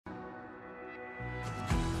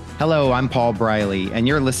Hello, I'm Paul Briley, and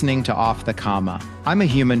you're listening to Off the Comma. I'm a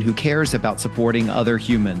human who cares about supporting other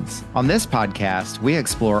humans. On this podcast, we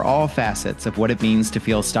explore all facets of what it means to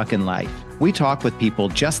feel stuck in life. We talk with people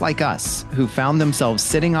just like us who found themselves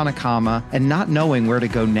sitting on a comma and not knowing where to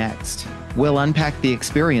go next. We'll unpack the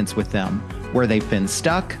experience with them, where they've been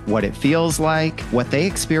stuck, what it feels like, what they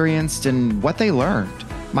experienced, and what they learned.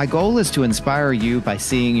 My goal is to inspire you by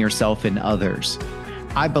seeing yourself in others.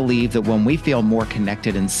 I believe that when we feel more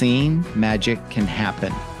connected and seen, magic can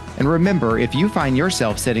happen. And remember, if you find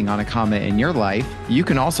yourself sitting on a comma in your life, you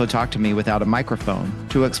can also talk to me without a microphone.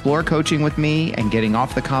 To explore coaching with me and getting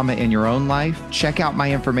off the comma in your own life, check out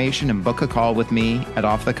my information and book a call with me at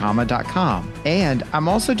offthecomma.com. And I'm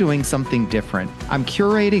also doing something different. I'm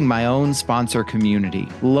curating my own sponsor community,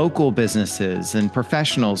 local businesses and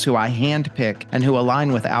professionals who I handpick and who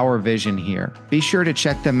align with our vision here. Be sure to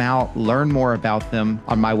check them out, learn more about them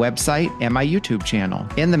on my website and my YouTube channel.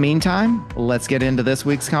 In the meantime, let's get into this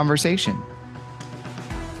week's conversation.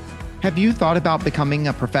 Have you thought about becoming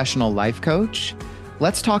a professional life coach?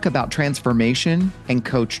 Let's talk about transformation and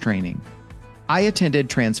coach training. I attended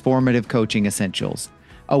Transformative Coaching Essentials,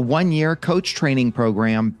 a one-year coach training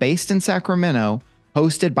program based in Sacramento,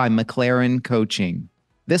 hosted by McLaren Coaching.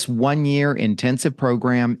 This one-year intensive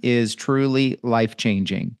program is truly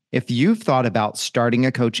life-changing. If you've thought about starting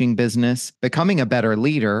a coaching business, becoming a better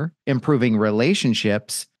leader, improving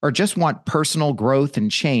relationships, or just want personal growth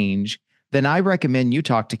and change, then I recommend you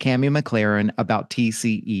talk to Cami McLaren about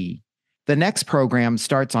TCE. The next program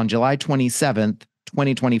starts on July 27th,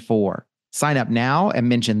 2024. Sign up now and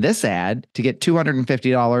mention this ad to get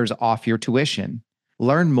 $250 off your tuition.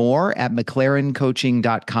 Learn more at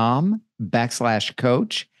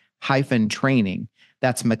mclarencoaching.com/coach-training.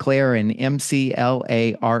 That's McLaren,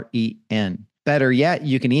 MCLAREN. Better yet,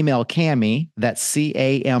 you can email Cami, that's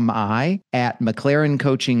CAMI, at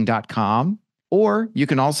mclarencoaching.com, or you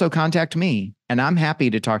can also contact me, and I'm happy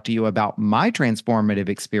to talk to you about my transformative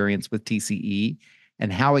experience with TCE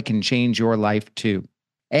and how it can change your life too.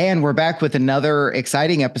 And we're back with another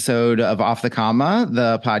exciting episode of Off the Comma,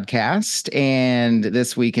 the podcast. And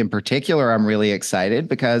this week in particular, I'm really excited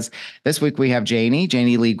because this week we have Janey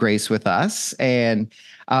Lee Grace with us. And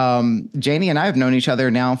Janey and I have known each other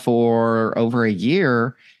now for over a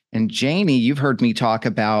year. And Janey, you've heard me talk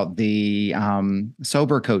about the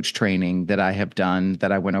sober coach training that I have done,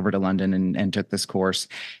 that I went over to London and took this course.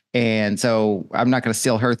 And so I'm not going to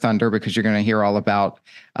steal her thunder because you're going to hear all about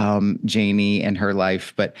Janey and her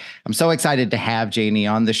life. But I'm so excited to have Janey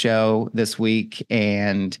on the show this week.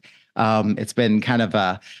 And it's been kind of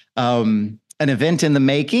an event in the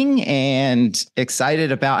making, and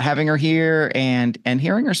excited about having her here and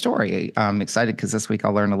hearing her story. I'm excited because this week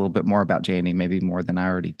I'll learn a little bit more about Janey, maybe more than I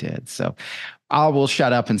already did. So I will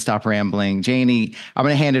shut up and stop rambling. Janey, I'm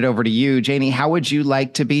going to hand it over to you. Janey, how would you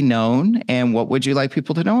like to be known, and what would you like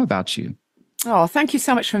people to know about you? Oh, thank you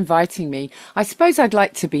so much for inviting me. I suppose I'd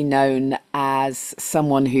like to be known as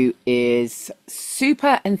someone who is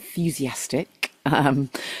super enthusiastic,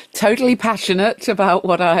 totally passionate about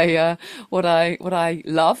what I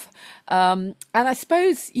love. And I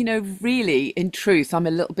suppose, really, in truth, I'm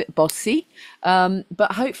a little bit bossy,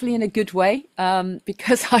 but hopefully in a good way,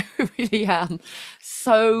 because I really am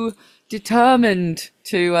so determined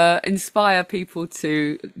to inspire people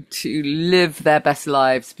to live their best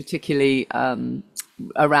lives, particularly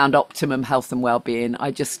around optimum health and well-being. I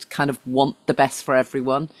just kind of want the best for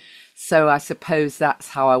everyone. So I suppose that's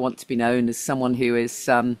how I want to be known, as someone who is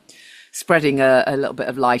spreading a little bit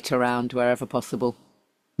of light around wherever possible.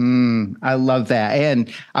 I love that.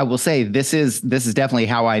 And I will say this is definitely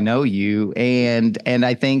how I know you. And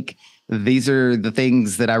I think these are the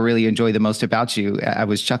things that I really enjoy the most about you. I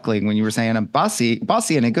was chuckling when you were saying I'm bossy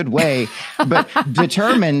in a good way, but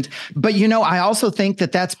determined. But, I also think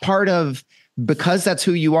that that's part of, because that's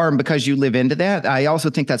who you are and because you live into that. I also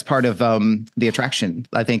think that's part of the attraction.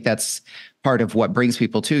 I think that's part of what brings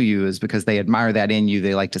people to you, is because they admire that in you.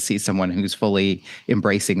 They like to see someone who's fully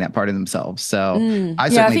embracing that part of themselves. So I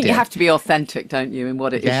think you have to be authentic, don't you, in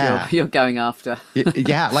what it is you're going after.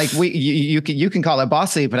 Yeah, like you can call it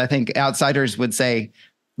bossy, but I think outsiders would say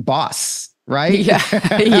boss. Right?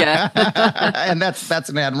 Yeah. And that's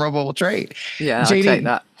an admirable trait. Yeah, I'll take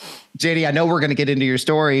that. JD, I know we're going to get into your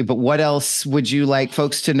story, but what else would you like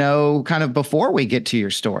folks to know kind of before we get to your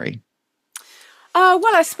story?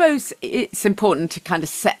 Well, I suppose it's important to kind of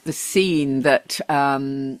set the scene that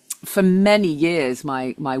for many years,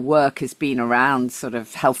 my work has been around sort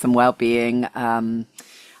of health and well-being.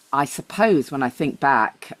 I suppose when I think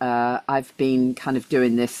back, I've been kind of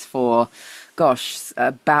doing this for, gosh,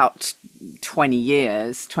 about 20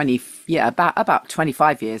 years, 20, yeah, about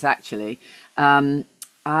 25 years actually.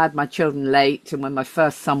 I had my children late, and when my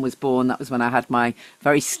first son was born, that was when I had my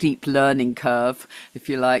very steep learning curve, if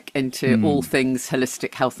you like, into all things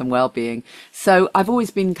holistic health and well-being. So I've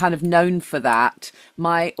always been kind of known for that.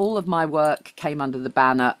 All of my work came under the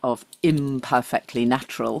banner of imperfectly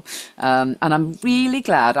natural, and I'm really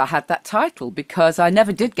glad I had that title, because I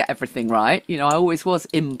never did get everything right. I always was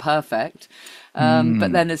imperfect.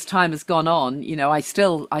 But then as time has gone on, I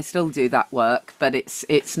still do that work, but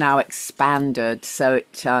it's now expanded. So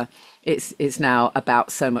it's now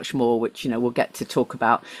about so much more, which, we'll get to talk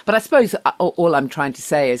about. But I suppose all I'm trying to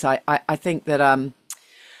say is I think that,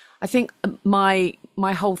 I think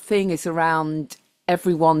my whole thing is around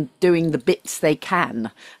everyone doing the bits they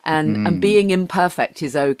can, and being imperfect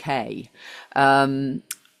is okay.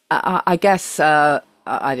 I guess,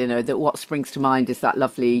 I don't know, that what springs to mind is that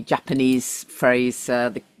lovely Japanese phrase,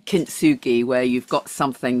 the kintsugi, where you've got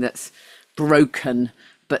something that's broken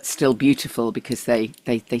but still beautiful, because they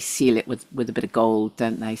seal it with a bit of gold,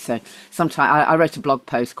 don't they? So sometimes I wrote a blog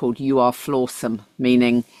post called "You Are Flawsome,"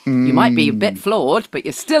 meaning you might be a bit flawed, but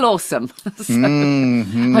you're still awesome. So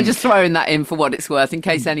I'm just throwing that in for what it's worth, in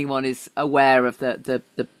case anyone is aware of the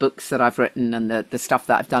books that I've written and the stuff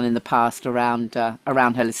that I've done in the past around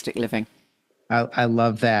holistic living. I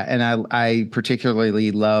love that. And I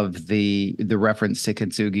particularly love the reference to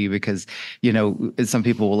kintsugi, because, some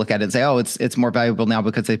people will look at it and say, oh, it's more valuable now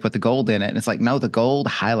because they put the gold in it. And it's like, no, the gold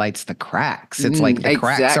highlights the cracks. It's like the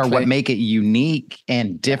cracks are what make it unique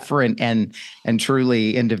and different and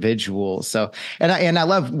truly individual. So, and I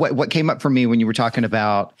love what came up for me when you were talking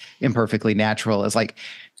about imperfectly natural, is like,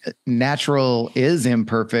 natural is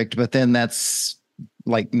imperfect, but then that's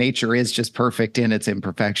like nature is just perfect in its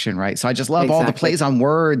imperfection, right? So I just love all the plays on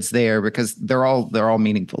words there, because they're all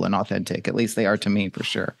meaningful and authentic. At least they are to me, for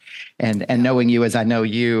sure. And knowing you as I know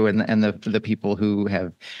you, and the people who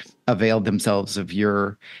have availed themselves of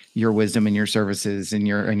your wisdom and your services and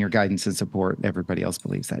your guidance and support, everybody else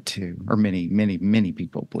believes that too, or many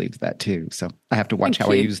people believe that too. So I have to watch how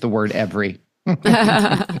I use the word every.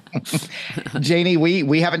 Janey,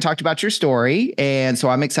 we haven't talked about your story, and so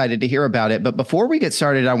I'm excited to hear about it. But before we get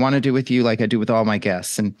started, I want to do with you like I do with all my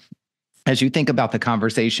guests. And as you think about the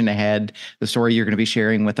conversation ahead, the story you're going to be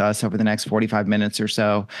sharing with us over the next 45 minutes or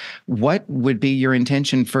so, what would be your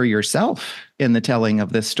intention for yourself in the telling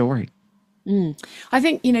of this story? I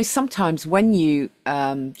think, sometimes when you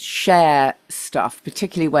share stuff,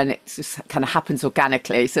 particularly when it just kind of happens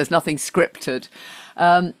organically, so there's nothing scripted,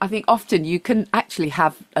 I think often you can actually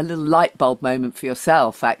have a little light bulb moment for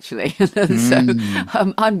yourself, actually. So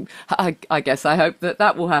I guess I hope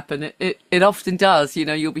that will happen. It often does.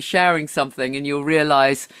 You'll be sharing something and you'll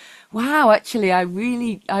realize, wow, actually, I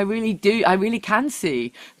really can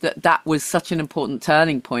see that was such an important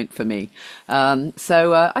turning point for me.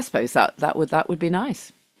 So I suppose that would be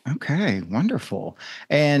nice. Okay, wonderful.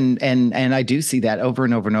 And I do see that over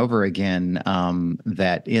and over and over again,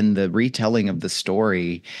 that in the retelling of the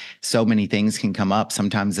story, so many things can come up.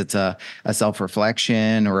 Sometimes it's a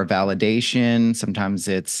self-reflection or a validation. Sometimes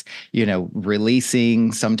it's,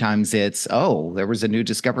 releasing. Sometimes it's, oh, there was a new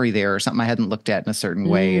discovery there, or something I hadn't looked at in a certain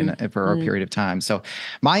way for a period of time. So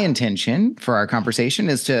my intention for our conversation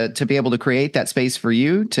is to be able to create that space for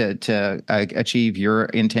you to achieve your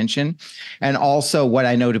intention. And also, what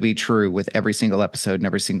I know to be true with every single episode and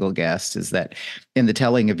every single guest is that in the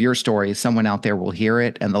telling of your story, someone out there will hear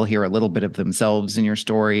it, and they'll hear a little bit of themselves in your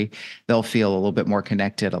story. They'll feel a little bit more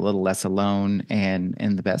connected, a little less alone, and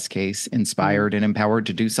in the best case, inspired and empowered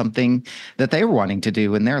to do something that they were wanting to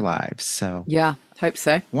do in their lives. So yeah, hope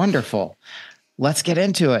so. Wonderful. Let's get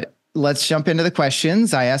into it. Let's jump into the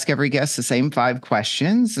questions. I ask every guest the same 5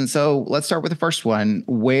 questions. And so let's start with the first one.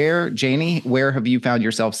 Janey, where have you found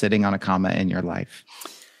yourself sitting on a comma in your life?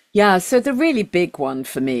 Yeah, so the really big one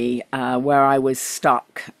for me, where I was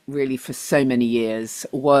stuck really for so many years,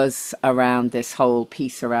 was around this whole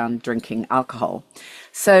piece around drinking alcohol.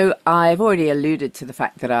 So I've already alluded to the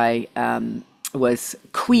fact that I was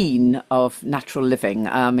queen of natural living.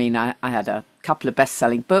 I mean, I had a couple of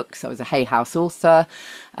best-selling books. I was a Hay House author.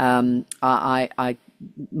 My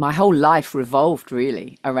whole life revolved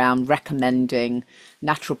really around recommending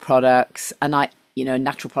natural products, and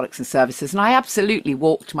natural products and services. And I absolutely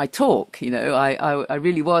walked my talk. I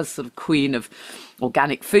really was sort of queen of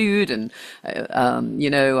organic food and,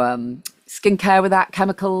 skincare without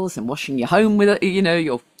chemicals, and washing your home with,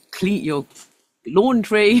 your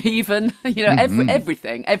laundry, even,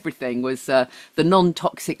 everything was the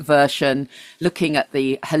non-toxic version, looking at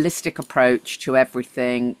the holistic approach to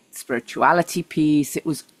everything, spirituality piece. It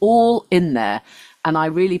was all in there. And I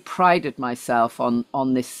really prided myself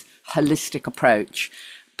on this holistic approach.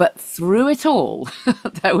 But through it all,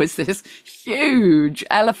 there was this huge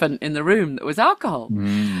elephant in the room that was alcohol.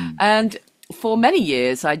 And for many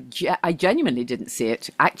years, I genuinely didn't see it,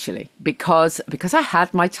 actually, because I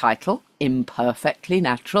had my title, Imperfectly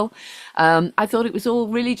Natural. I thought it was all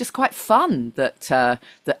really just quite fun that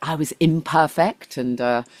I was imperfect, and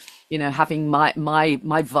having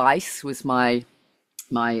my vice was my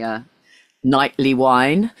nightly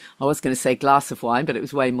wine. I was going to say glass of wine, but it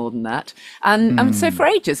was way more than that. And so for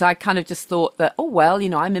ages, I kind of just thought that, oh, well,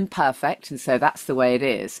 I'm imperfect, and so that's the way it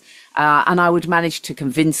is. And I would manage to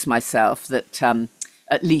convince myself that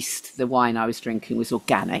at least the wine I was drinking was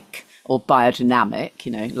organic or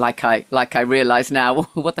biodynamic, like I realize now,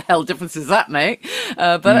 what the hell difference does that make?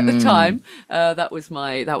 But at the time, that was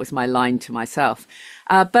my line to myself.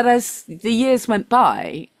 But as the years went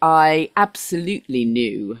by, I absolutely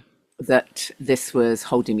knew that this was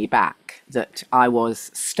holding me back, that I was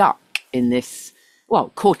stuck in this,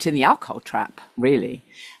 caught in the alcohol trap, really.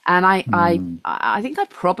 And I think I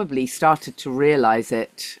probably started to realize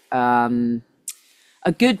it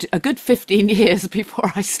a good 15 years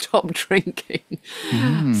before I stopped drinking,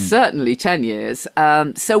 certainly 10 years.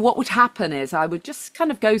 So what would happen is I would just kind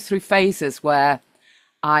of go through phases where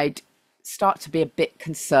I'd start to be a bit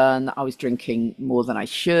concerned that I was drinking more than I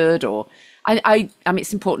should, or I mean,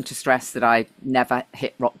 it's important to stress that I never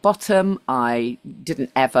hit rock bottom. I didn't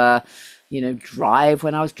ever, drive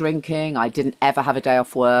when I was drinking. I didn't ever have a day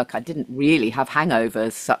off work. I didn't really have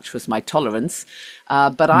hangovers. Such was my tolerance.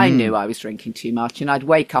 But I knew I was drinking too much, and I'd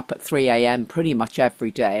wake up at 3 a.m. pretty much every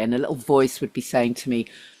day, and a little voice would be saying to me,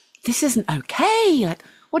 "This isn't okay. Like,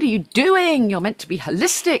 what are you doing? You're meant to be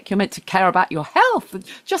holistic. You're meant to care about your health.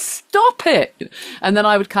 Just stop it." And then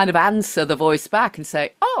I would kind of answer the voice back and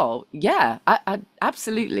say, "Oh, yeah, I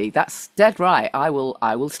absolutely. That's dead right. I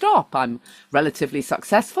will stop. I'm relatively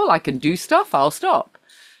successful. I can do stuff. I'll stop."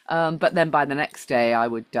 But then by the next day, I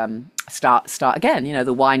would start again.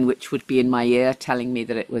 The wine which would be in my ear telling me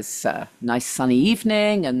that it was a nice sunny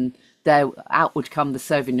evening, and there out would come the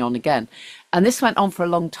Sauvignon again. And this went on for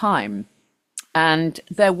a long time. And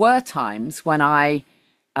there were times when I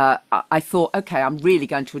thought, okay, I'm really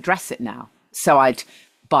going to address it now. So I'd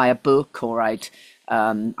buy a book, or I'd,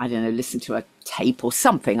 listen to a tape or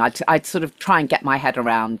something. I'd sort of try and get my head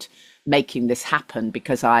around making this happen,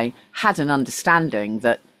 because I had an understanding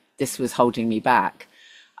that this was holding me back.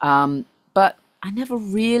 But I never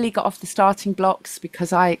really got off the starting blocks,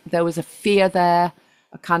 because there was a fear there,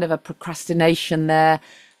 a kind of a procrastination there.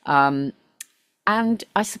 And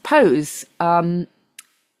I suppose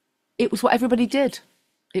it was what everybody did.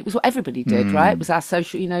 It was what everybody did, right? It was our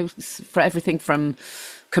social, for everything from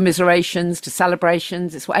commiserations to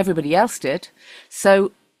celebrations. It's what everybody else did.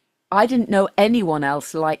 So I didn't know anyone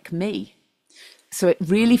else like me. So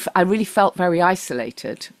I really felt very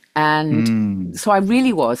isolated. And so I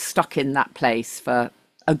really was stuck in that place for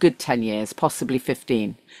a good 10 years, possibly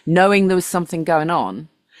 15, knowing there was something going on,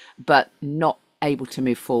 but not able to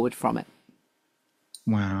move forward from it.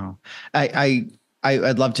 Wow.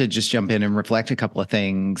 I'd love to just jump in and reflect a couple of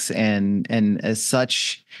things, and as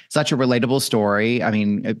such a relatable story. I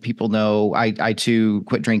mean, people know I too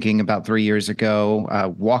quit drinking about 3 years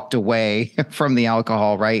ago, walked away from the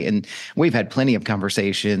alcohol, right? And we've had plenty of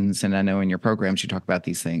conversations, and I know in your programs you talk about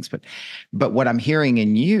these things, but what I'm hearing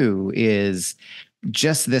in you is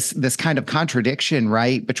just this kind of contradiction,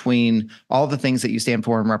 right, between all the things that you stand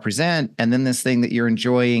for and represent, and then this thing that you're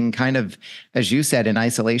enjoying kind of, as you said, in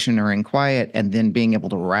isolation or in quiet, and then being able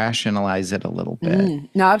to rationalize it a little bit.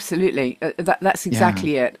 No, absolutely. That's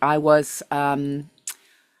exactly it. I was, I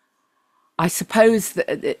suppose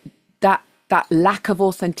that lack of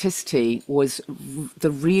authenticity was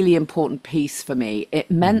the really important piece for me.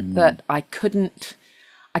 It meant that I couldn't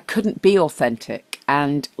be authentic.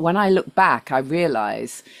 And when I look back, I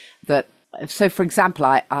realize that, so for example,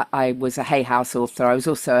 I was a Hay House author. I was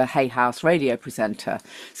also a Hay House radio presenter.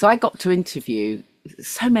 So I got to interview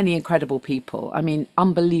so many incredible people. I mean,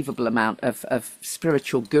 unbelievable amount of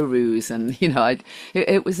spiritual gurus. And,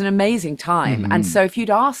 it was an amazing time. And so if you'd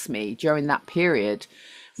asked me during that period,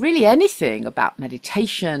 really anything about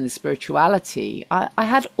meditation, spirituality, I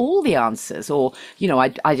had all the answers. Or,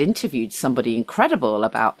 I'd interviewed somebody incredible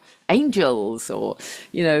about angels, or,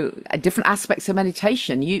 different aspects of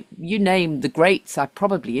meditation. You name the greats, I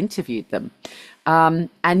probably interviewed them. And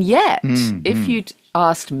yet, if you'd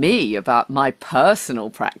asked me about my personal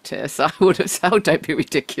practice, I would have said, oh, don't be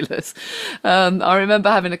ridiculous. I remember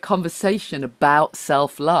having a conversation about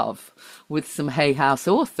self-love with some Hay House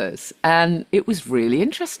authors. And it was really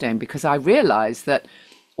interesting because I realized that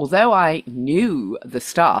although I knew the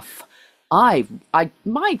stuff, my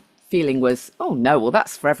feeling was, oh, no, well,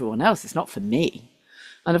 that's for everyone else. It's not for me.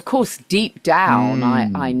 And of course, deep down,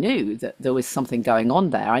 I knew that there was something going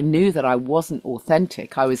on there. I knew that I wasn't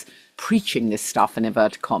authentic. I was preaching this stuff in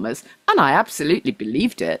inverted commas, and I absolutely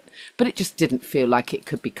believed it, but it just didn't feel like it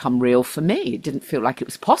could become real for me. It didn't feel like it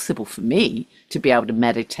was possible for me to be able to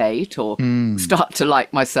meditate or start to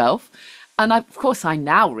like myself. And of course, I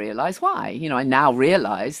now realize why. I now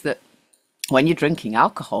realize that when you're drinking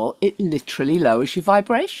alcohol, it literally lowers your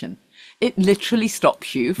vibration. It literally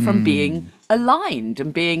stops you from being aligned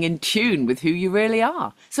and being in tune with who you really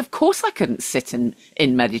are. So of course I couldn't sit in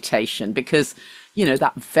meditation because,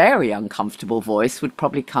 that very uncomfortable voice would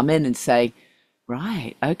probably come in and say,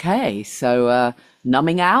 right, okay, so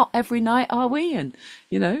numbing out every night, are we? And,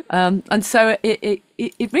 and so it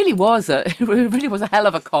really was a hell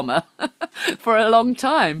of a comma for a long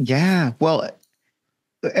time. Yeah. Well,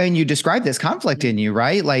 and you described this conflict in you,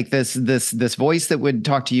 right? Like this voice that would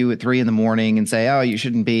talk to you at 3 a.m. and say, oh, you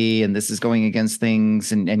shouldn't be. And this is going against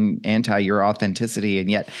things and anti your authenticity.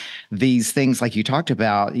 And yet these things, like you talked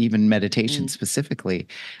about, even meditation specifically,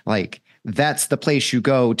 like that's the place you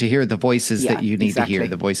go to hear the voices that you need to hear,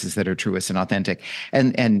 the voices that are truest and authentic.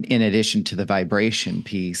 And in addition to the vibration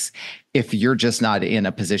piece, if you're just not in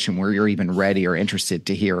a position where you're even ready or interested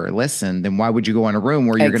to hear or listen, then why would you go in a room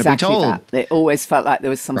where you're going to be told? That. It always felt like there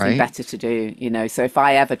was something better to do, So if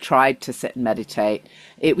I ever tried to sit and meditate,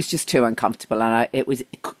 it was just too uncomfortable. And it was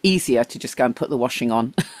easier to just go and put the washing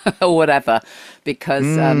on or whatever, because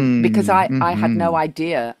I had no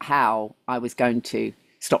idea how I was going to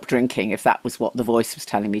stop drinking if that was what the voice was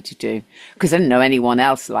telling me to do, because I didn't know anyone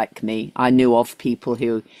else like me. I knew of people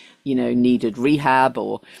who, needed rehab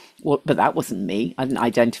but that wasn't me. I didn't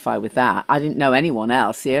identify with that. I didn't know anyone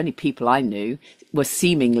else. The only people I knew were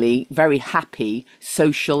seemingly very happy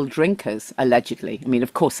social drinkers, allegedly. I mean,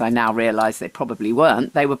 of course, I now realize they probably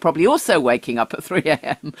weren't. They were probably also waking up at 3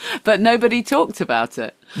 a.m., but nobody talked about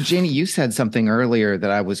it. Janey, you said something earlier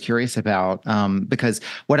that I was curious about, because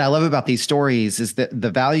what I love about these stories is that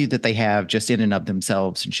the value that they have just in and of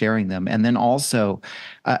themselves and sharing them. And then also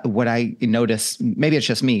what I notice, maybe it's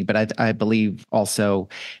just me, but I believe also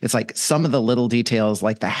it's like some of the little details,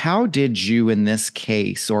 like the how did you in this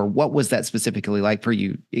case, or what was that specifically like for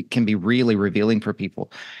you? It can be really revealing for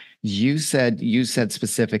people. You said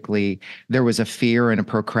specifically there was a fear and a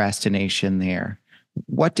procrastination there.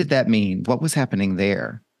 What did that mean? What was happening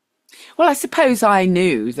there? Well, I suppose I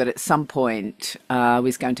knew that at some point I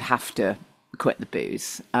was going to have to quit the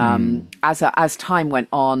booze. As time went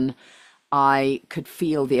on, I could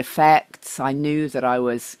feel the effects. I knew that I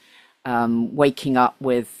was waking up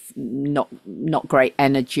with not great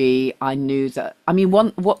energy. I knew that. I mean,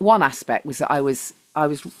 one aspect was that I was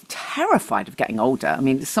terrified of getting older. I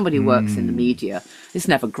mean, as somebody who works in the media, it's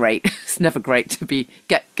never great. It's never great to be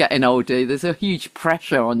getting older. There's a huge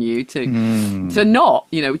pressure on you to not,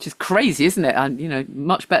 which is crazy, isn't it? And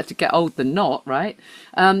much better to get old than not, right?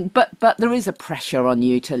 But there is a pressure on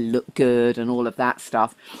you to look good and all of that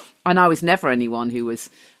stuff. And I was never anyone who was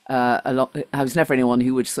I was never anyone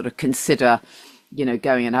who would sort of consider,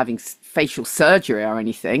 going and having facial surgery or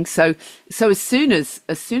anything. So as soon as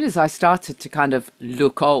I started to kind of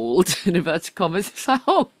look old, in inverted commas, it's like,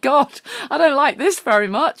 oh God, I don't like this very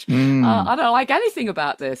much. I don't like anything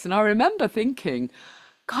about this. And I remember thinking,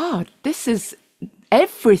 God,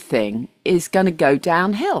 everything is going to go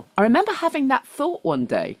downhill. I remember having that thought one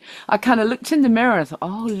day. I kind of looked in the mirror and thought,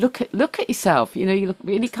 oh, look at yourself. You look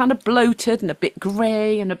really kind of bloated and a bit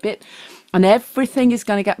grey and everything is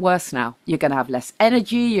going to get worse now. You're going to have less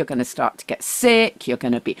energy. You're going to start to get sick. You're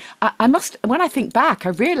going to be, when I think back,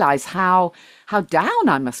 I realize how down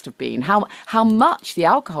I must have been, how much the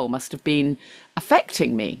alcohol must have been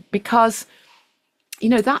affecting me, because,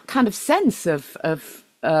 that kind of sense of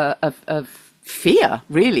fear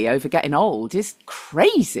really over getting old is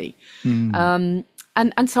crazy. But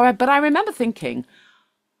I remember thinking,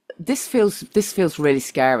 this feels really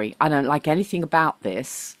scary. I don't like anything about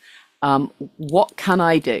this. What can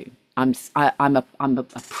I do? I'm a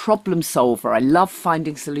problem solver. I love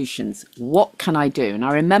finding solutions. What can I do? And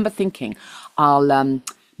I remember thinking,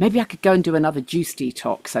 maybe I could go and do another juice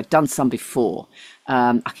detox. I'd done some before.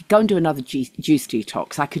 I could go and do another juice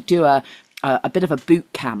detox. I could do a a bit of a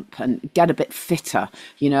boot camp and get a bit fitter.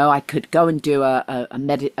 I could go and do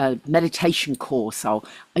a meditation course. I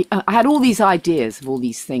had all these ideas of all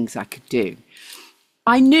these things I could do.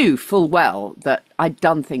 I knew full well that I'd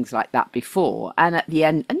done things like that before. And at the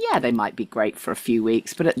end, and yeah, they might be great for a few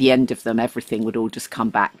weeks, but at the end of them, everything would all just come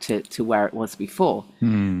back to where it was before.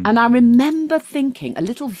 And I remember thinking, a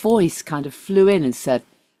little voice kind of flew in and said,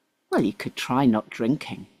 well, you could try not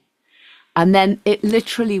drinking. And then it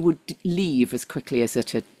literally would leave as quickly as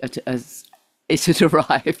it had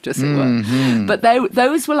arrived, as it were. But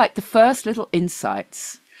those were like the first little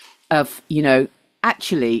insights of,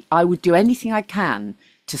 actually, I would do anything I can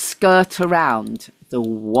to skirt around the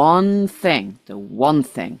one thing that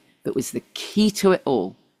was the key to it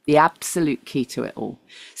all, the absolute key to it all.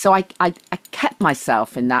 So I kept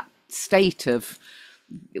myself in that state of,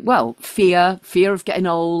 well, fear of getting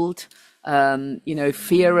old,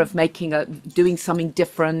 fear of doing something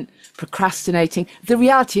different, procrastinating. The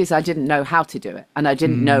reality is I didn't know how to do it, and I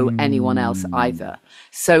didn't know anyone else either.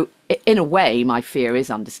 So in a way, my fear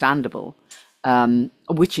is understandable,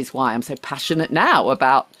 which is why I'm so passionate now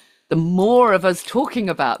about the more of us talking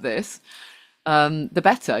about this, the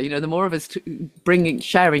better. The more of us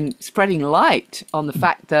spreading light on the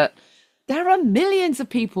fact that there are millions of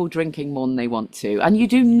people drinking more than they want to, and you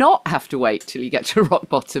do not have to wait till you get to rock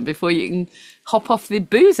bottom before you can hop off the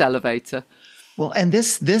booze elevator. Well, and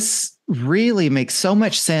this really makes so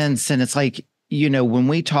much sense. And it's like, when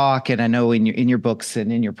we talk, and I know in your books and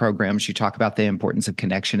in your programs, you talk about the importance of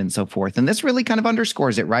connection and so forth. And this really kind of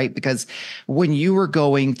underscores it, right? Because when you were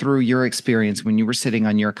going through your experience, when you were sitting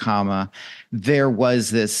on your comma, there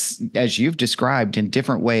was this, as you've described in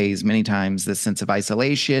different ways, many times, this sense of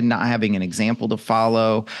isolation, not having an example to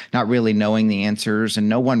follow, not really knowing the answers, and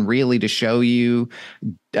no one really to show you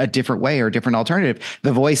a different way or a different alternative.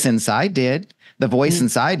 The voice inside did. The voice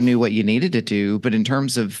inside knew what you needed to do. But in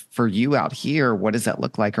terms of for you out here, what does that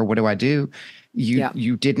look like, or what do I do?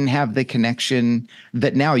 You didn't have the connection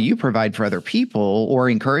that now you provide for other people or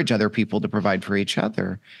encourage other people to provide for each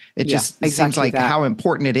other. It seems like how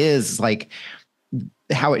important it is, like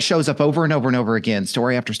how it shows up over and over and over again,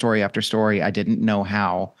 story after story after story. I didn't know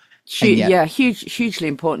how. Hugely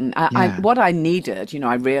important. What I needed,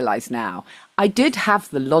 I realize now, I did have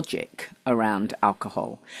the logic around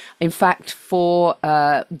alcohol. In fact,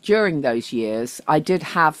 during those years, I did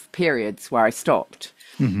have periods where I stopped.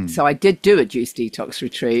 So I did do a juice detox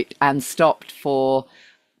retreat and stopped for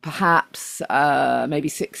perhaps maybe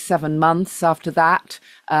 6-7 months after that,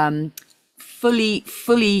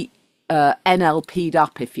 fully NLP'd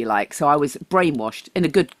up, if you like. So I was brainwashed in a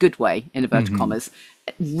good way, in inverted commas,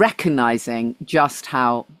 recognizing just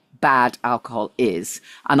how bad alcohol is.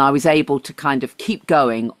 And I was able to kind of keep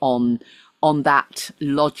going on that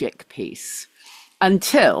logic piece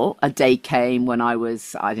until a day came when I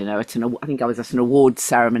was, I think I was at an awards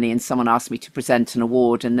ceremony, and someone asked me to present an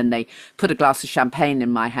award, and then they put a glass of champagne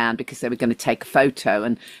in my hand because they were going to take a photo.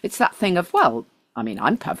 And it's that thing of, well, I mean,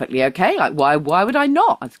 I'm perfectly okay. Like, why would I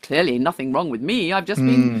not? There's clearly nothing wrong with me. I've just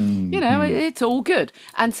been, it's all good.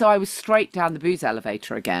 And so I was straight down the booze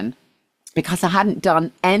elevator again, because I hadn't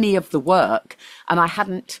done any of the work, and I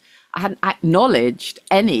hadn't acknowledged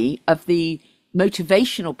any of the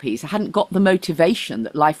motivational piece. I hadn't got the motivation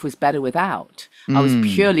that life was better without. I was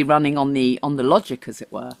purely running on the logic, as it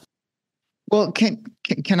were. Well,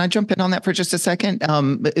 can I jump in on that for just a second?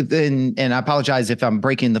 And I apologize if I'm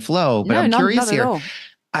breaking the flow, but I'm curious here.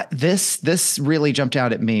 This really jumped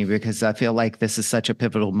out at me because I feel like this is such a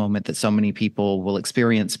pivotal moment that so many people will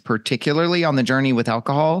experience, particularly on the journey with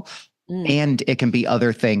alcohol, and it can be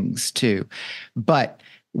other things too. But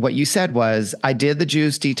what you said was, I did the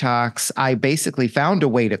juice detox. I basically found a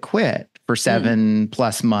way to quit for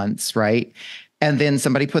 7+ months, right? And then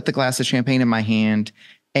somebody put the glass of champagne in my hand,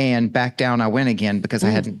 and back down I went again because I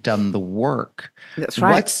hadn't done the work. That's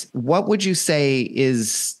right. What would you say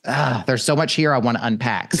is, there's so much here I want to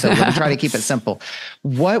unpack. So let me try to keep it simple.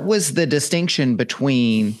 What was the distinction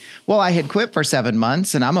between, well, I had quit for 7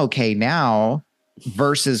 months and I'm okay now,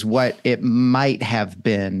 versus what it might have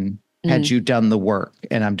been had you done the work?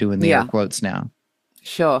 And I'm doing the air quotes now.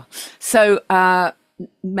 Sure. So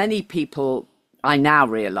many people, I now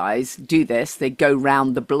realize, do this. They go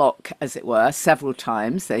round the block, as it were, several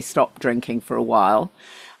times. They stop drinking for a while.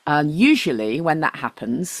 And usually when that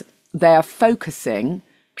happens, they are focusing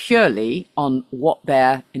purely on what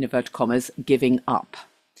they're, in inverted commas, giving up.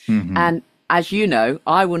 And as you know,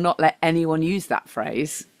 I will not let anyone use that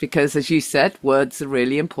phrase because, as you said, words are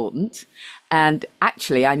really important. And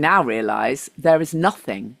actually, I now realize there is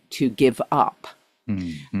nothing to give up,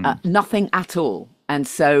 nothing at all. And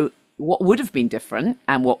so what would have been different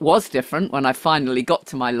and what was different when I finally got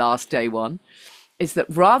to my last day one is that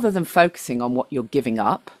rather than focusing on what you're giving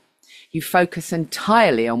up, you focus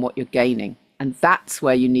entirely on what you're gaining. And that's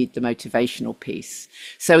where you need the motivational piece.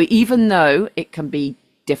 So even though it can be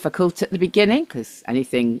difficult at the beginning, because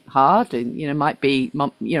anything hard and, might be,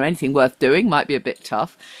 anything worth doing might be a bit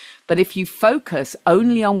tough. But if you focus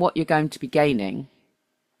only on what you're going to be gaining,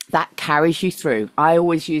 that carries you through. I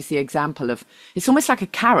always use the example of, it's almost like a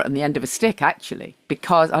carrot on the end of a stick, actually,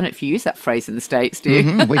 because I don't know if you use that phrase in the States, do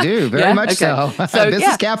you? We do, very much so. This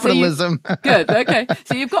is capitalism. Good, okay.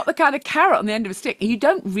 So you've got the kind of carrot on the end of a stick, and you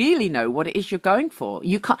don't really know what it is you're going for.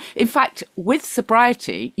 You can't, in fact, with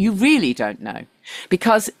sobriety, you really don't know.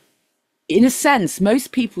 Because in a sense,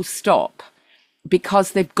 most people stop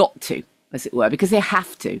because they've got to, as it were, because they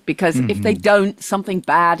have to, because if they don't, something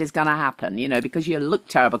bad is going to happen, because you look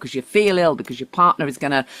terrible, because you feel ill, because your partner is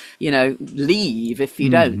going to, leave if you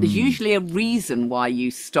don't. There's usually a reason why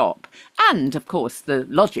you stop. And of course, the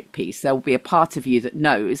logic piece, there will be a part of you that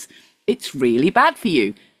knows it's really bad for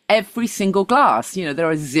you. Every single glass, there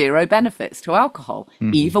are 0 benefits to alcohol.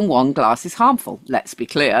 Even 1 glass is harmful. Let's be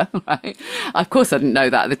clear, right? Of course, I didn't know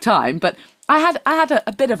that at the time, but I had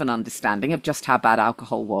a bit of an understanding of just how bad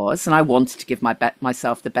alcohol was, and I wanted to give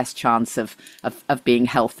myself the best chance of being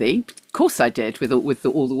healthy. Of course I did, with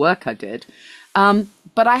all the work I did.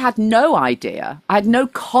 But I had no idea, I had no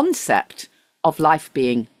concept of life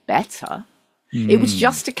being better. It was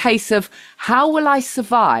just a case of, how will I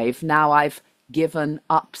survive now I've given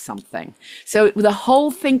up something? So the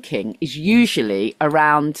whole thinking is usually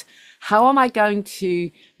around, how am I going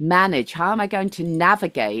to manage, how am I going to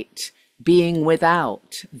navigate being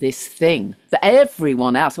without this thing that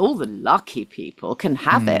everyone else, all the lucky people, can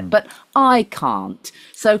have it, but I can't.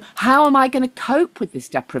 So how am I going to cope with this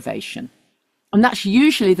deprivation? And that's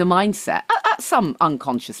usually the mindset at some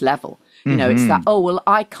unconscious level. It's that, oh, well,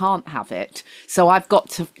 I can't have it, so I've got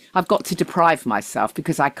to deprive myself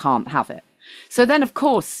because I can't have it. So then, of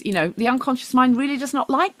course, the unconscious mind really does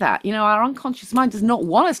not like that. Our unconscious mind does not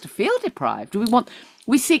want us to feel deprived.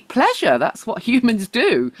 We seek pleasure. That's what humans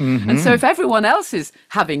do. And so if everyone else is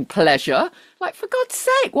having pleasure, like, for God's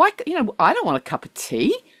sake, why, I don't want a cup of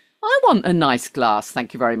tea. I want a nice glass.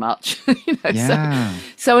 Thank you very much.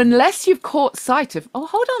 So unless you've caught sight of, oh,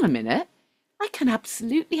 hold on a minute, I can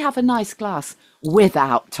absolutely have a nice glass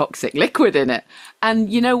without toxic liquid in it.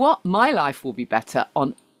 And you know what? My life will be better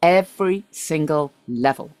on every single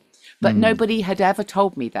level. But nobody had ever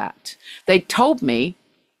told me that. They told me,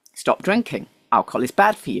 stop drinking. Alcohol is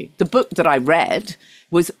bad for you. The book that I read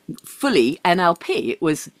was fully NLP. It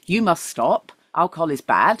was, you must stop. Alcohol is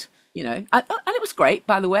bad. And it was great,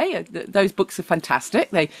 by the way. Those books are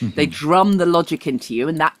fantastic. They drum the logic into you,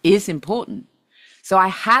 and that is important. So I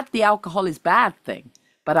had the alcohol is bad thing,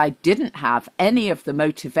 but I didn't have any of the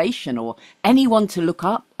motivation or anyone to look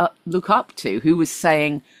up to who was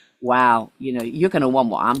saying, wow, you're going to want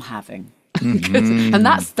what I'm having. And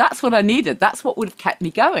that's what I needed. That's what would have kept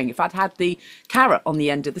me going if I'd had the carrot on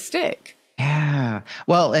the end of the stick. Yeah.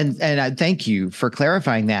 Well, and I thank you for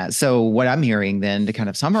clarifying that. So what I'm hearing then, to kind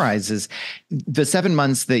of summarize, is the 7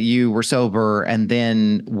 months that you were sober and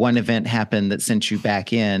then one event happened that sent you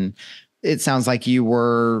back in. It sounds like you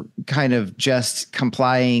were kind of just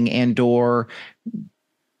complying and/or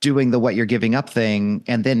doing the what you're giving up thing.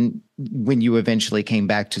 And then when you eventually came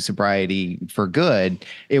back to sobriety for good,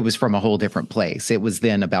 it was from a whole different place. It was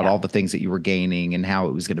then about all the things that you were gaining and how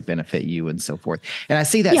it was going to benefit you and so forth. And I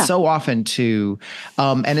see that so often too.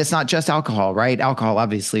 And it's not just alcohol, right? Alcohol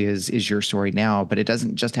obviously is your story now, but it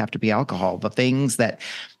doesn't just have to be alcohol. The things that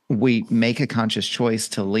we make a conscious choice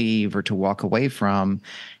to leave or to walk away from,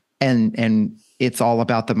 and it's all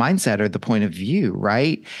about the mindset or the point of view,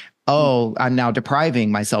 right? Oh, I'm now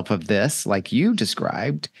depriving myself of this, like you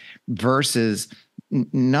described, versus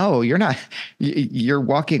no, you're not. You're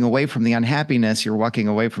walking away from the unhappiness. You're walking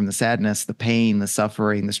away from the sadness, the pain, the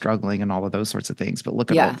suffering, the struggling, and all of those sorts of things. But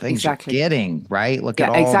look at all the things you're getting, right? Look at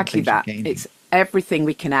all exactly the things that. It's everything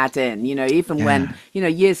we can add in, even when,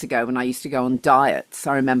 years ago when I used to go on diets,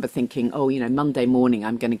 I remember thinking, oh, Monday morning,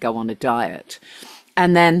 I'm going to go on a diet.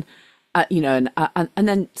 And then, and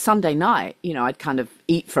then Sunday night, I'd kind of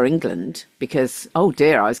eat for England because, oh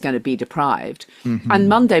dear, I was going to be deprived. And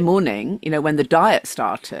Monday morning, when the diet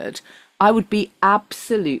started, I would be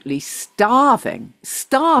absolutely starving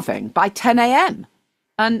by 10 a.m.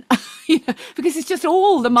 And, because it's just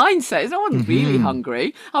all the mindset. I wasn't really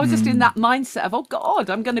hungry. I was just in that mindset of, oh God,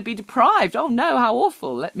 I'm going to be deprived. Oh no, how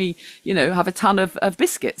awful. Let me, have a ton of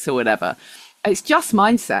biscuits or whatever. It's just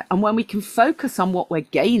mindset. And when we can focus on what we're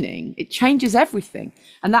gaining, it changes everything.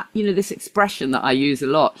 And that, this expression that I use a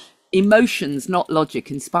lot, emotions, not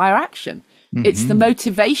logic, inspire action. It's the Hmm.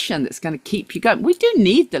 motivation that's going to keep you going. We do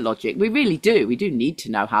need the logic. We really do. We do need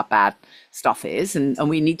to know how bad stuff is, and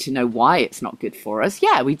we need to know why it's not good for us.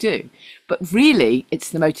 Yeah, we do. But really, it's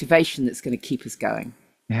the motivation that's going to keep us going.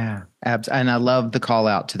 Yeah, and I love the call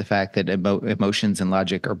out to the fact that emotions and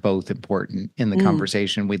logic are both important in the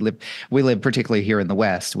conversation. We live particularly here in the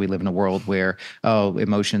West. We live in a world where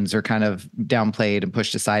emotions are kind of downplayed and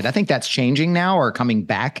pushed aside. I think that's changing now or coming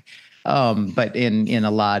back. But in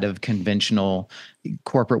a lot of conventional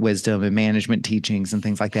corporate wisdom and management teachings and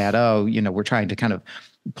things like that, we're trying to kind of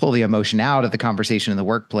pull the emotion out of the conversation in the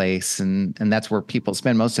workplace, and that's where people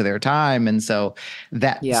spend most of their time, and so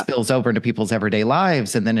that Yeah. spills over into people's everyday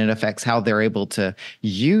lives, and then it affects how they're able to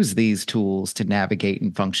use these tools to navigate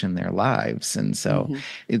and function their lives. And so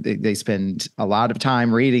they spend a lot of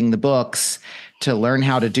time reading the books to learn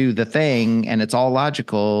how to do the thing, and it's all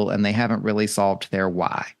logical, and they haven't really solved their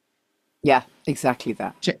why. Yeah, exactly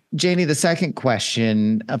that. Janey, the second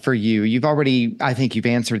question for you, I think you've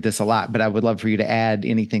answered this a lot, but I would love for you to add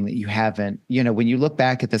anything that you haven't. When you look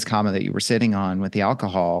back at this comment that you were sitting on with the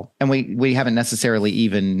alcohol, and we haven't necessarily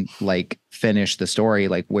even like finished the story,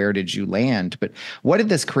 like where did you land, but what did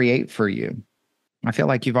this create for you? I feel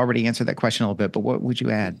like you've already answered that question a little bit, but what would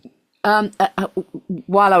you add?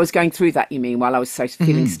 While I was going through that, you mean, while I was so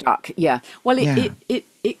feeling stuck? Yeah. Well, Yeah.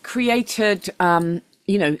 it created, I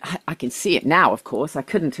can see it now, of course. I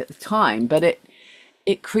couldn't at the time, but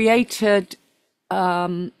it created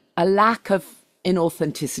a lack of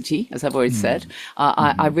inauthenticity, as I've already said.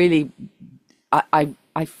 I really,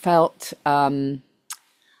 I felt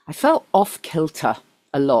off kilter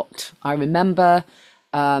a lot. I remember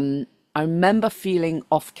feeling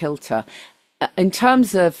off kilter in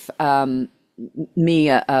terms of me,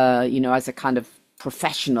 as a kind of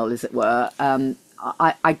professional, as it were.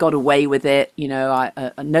 I got away with it,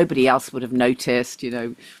 nobody else would have noticed,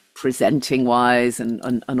 presenting wise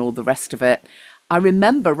and all the rest of it. I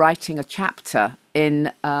remember writing a chapter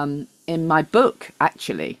in my book,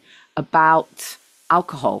 actually, about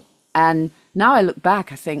alcohol. And now I look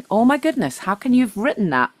back, I think, oh my goodness, how can you have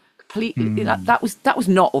written that? Completely, that was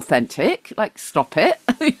not authentic. Like, stop it.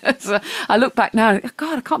 So I look back now,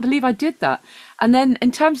 God, I can't believe I did that. And then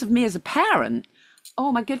in terms of me as a parent, oh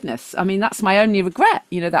my goodness. I mean, that's my only regret,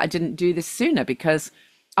 that I didn't do this sooner, because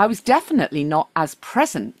I was definitely not as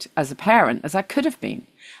present as a parent as I could have been.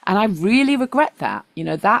 And I really regret that.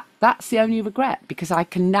 That's the only regret, because I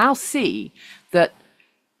can now see that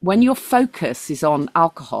when your focus is on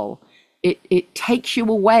alcohol, it takes you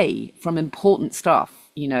away from important stuff,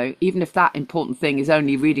 even if that important thing is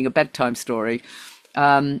only reading a bedtime story.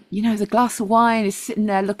 The glass of wine is sitting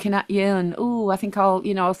there looking at you, and I think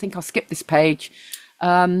I'll skip this page.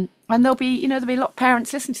 And there'll be a lot of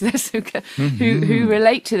parents listen to this who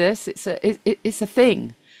relate to this. It's a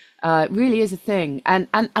thing. It really is a thing. And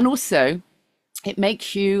also it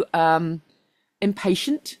makes you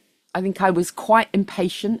impatient. I think I was quite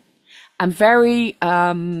impatient and very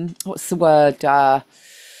what's the word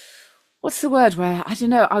where, I don't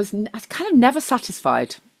know, I was kind of never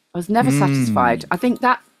satisfied. I was never satisfied. I think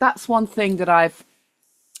that's one thing that I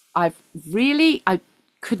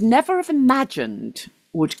could never have imagined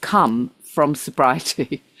would come from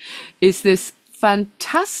sobriety is this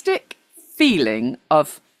fantastic feeling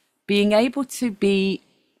of being able to be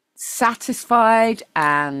satisfied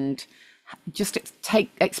and just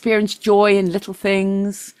experience joy in little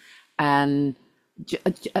things, and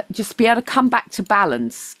just be able to come back to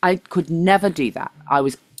balance. I could never do that. I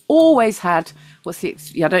was always had, I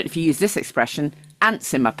don't know if you use this expression,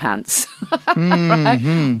 ants in my pants. Right?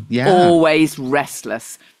 Yeah. Always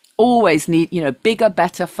restless, always need, bigger,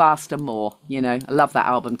 better, faster, more. I love that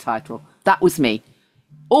album title. That was me.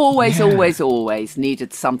 Always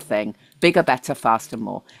needed something bigger, better, faster,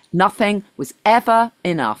 more. Nothing was ever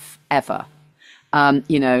enough, ever.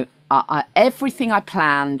 Everything I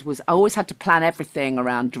planned I always had to plan everything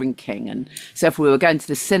around drinking. And so if we were going to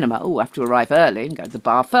the cinema, I have to arrive early and go to the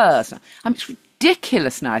bar first. It's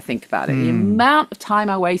ridiculous now I think about it. The amount of time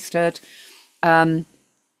I wasted. And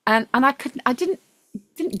I didn't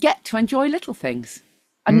get to enjoy little things.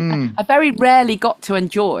 I very rarely got to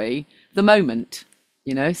enjoy the moment,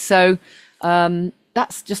 so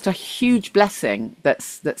that's just a huge blessing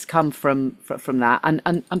that's come from that.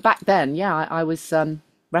 And back then, I was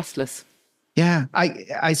restless. Yeah,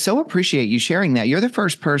 I so appreciate you sharing that. You're the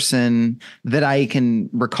first person that I can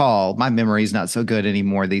recall. My memory is not so good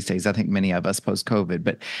anymore these days. I think many of us post-COVID,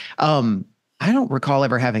 but I don't recall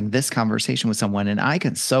ever having this conversation with someone, and I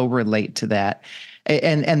can so relate to that.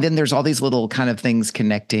 And then there's all these little kind of things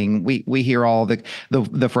connecting. We hear all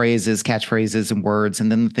the phrases, catchphrases, and words,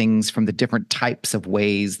 and then the things from the different types of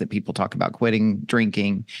ways that people talk about quitting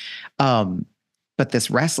drinking. But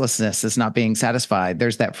this restlessness is not being satisfied.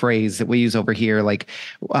 There's that phrase that we use over here, like,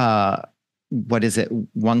 what is it?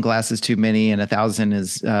 One glass is too many, and 1,000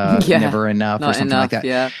 is never enough, or something like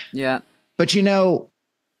that. Yeah. But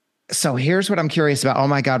so here's what I'm curious about. Oh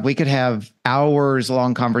my God, we could have hours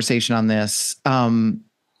long conversation on this.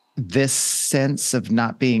 This sense of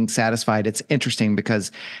not being satisfied. It's interesting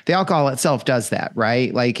because the alcohol itself does that,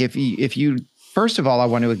 right? Like if you, first of all, I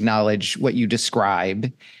want to acknowledge what you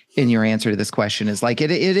describe in your answer to this question is like,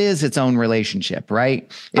 it is its own relationship, right?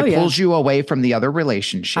 It pulls you away from the other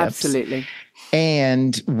relationships. Absolutely.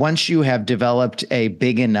 And once you have developed a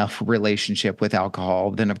big enough relationship with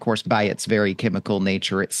alcohol, then of course, by its very chemical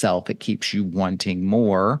nature itself, it keeps you wanting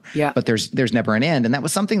more. Yeah. But there's never an end. And that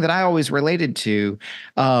was something that I always related to.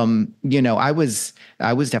 I was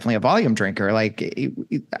definitely a volume drinker. Like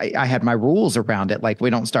I had my rules around it. Like we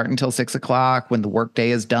don't start until 6 o'clock when the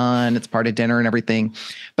workday is done. It's part of dinner and everything.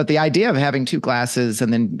 But the idea of having 2 glasses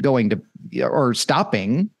and then going to or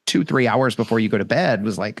stopping 2-3 hours before you go to bed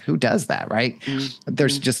was like, who does that, right? Mm-hmm.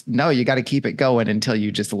 There's just, no, you got to keep it going until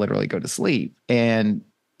you just literally go to sleep. And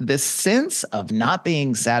this sense of not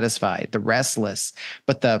being satisfied, the restless,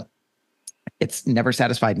 but it's never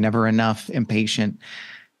satisfied, never enough, impatient.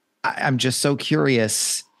 I'm just so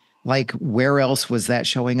curious, like, where else was that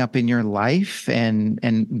showing up in your life? And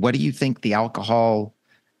what do you think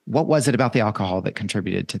what was it about the alcohol that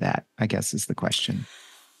contributed to that, I guess is the question.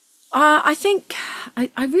 I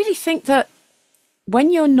really think that when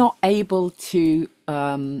you're not able to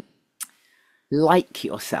like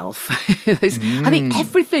yourself, I think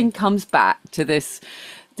everything comes back to this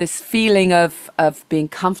feeling of being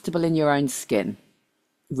comfortable in your own skin,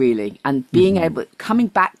 really, and being coming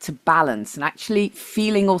back to balance and actually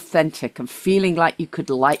feeling authentic and feeling like you could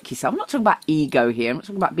like yourself. I'm not talking about ego here. I'm not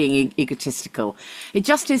talking about being egotistical. It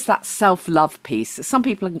just is that self-love piece. Some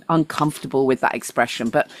people are uncomfortable with that expression,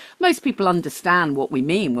 but most people understand what we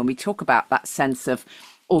mean when we talk about that sense of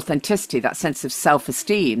authenticity, that sense of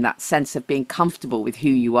self-esteem, that sense of being comfortable with who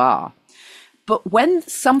you are. But when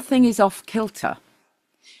something is off kilter,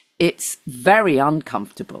 it's very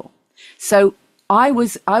uncomfortable. So I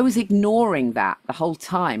was ignoring that the whole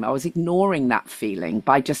time. I was ignoring that feeling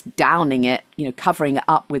by just downing it, covering it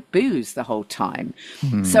up with booze the whole time.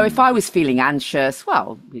 So if I was feeling anxious,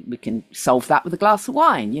 well, we can solve that with a glass of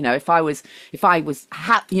wine. If I was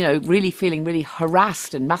really feeling really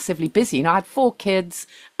harassed and massively busy, I had 4 kids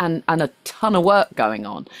and a ton of work going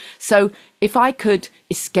on. So if I could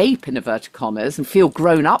escape, in inverted commas, and feel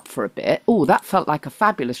grown up for a bit, that felt like a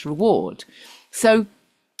fabulous reward. So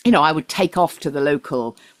I would take off to the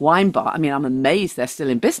local wine bar. I mean, I'm amazed they're still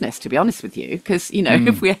in business, to be honest with you, because,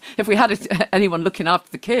 if we had anyone looking after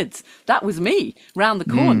the kids, that was me round the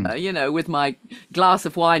corner, with my glass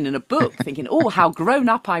of wine and a book thinking, how grown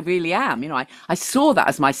up I really am. I saw that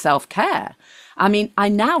as my self-care. I mean, I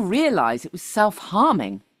now realize it was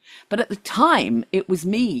self-harming, but at the time it was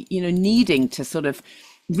me, needing to sort of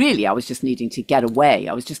I was just needing to get away.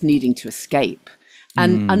 I was just needing to escape.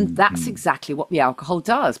 And that's exactly what the alcohol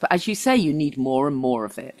does. But as you say, you need more and more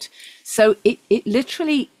of it. So it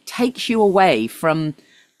literally takes you away from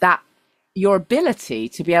your ability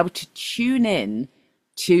to be able to tune in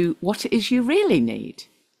to what it is you really need.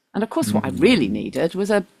 And of course, what I really needed was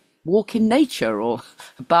a walk in nature or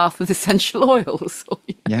a bath with essential oils.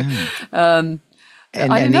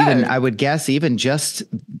 And even I would guess even just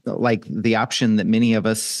like the option that many of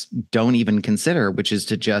us don't even consider, which is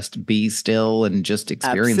to just be still and just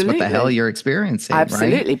experience what the hell you're experiencing.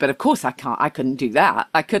 Absolutely. Right? But of course I couldn't do that.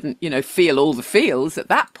 I couldn't, feel all the feels at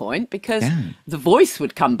that point because the voice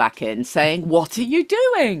would come back in saying, what are you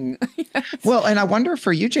doing? Well, and I wonder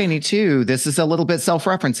for you, Janey, too, this is a little bit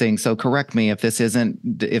self-referencing. So correct me if this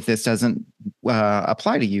doesn't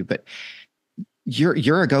apply to you, but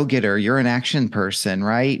you're a go-getter. You're an action person,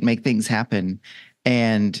 right? Make things happen.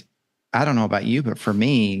 And I don't know about you, but for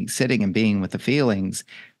me, sitting and being with the feelings,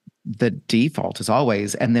 the default is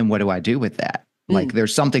always, and then what do I do with that? Like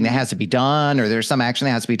there's something that has to be done or there's some action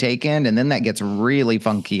that has to be taken. And then that gets really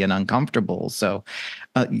funky and uncomfortable. So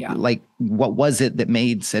like what was it that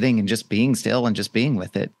made sitting and just being still and just being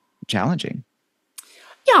with it challenging?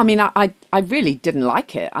 Yeah, I mean, I really didn't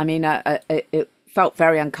like it. I mean, it felt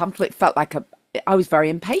very uncomfortable. It felt like I was very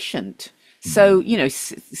impatient. So,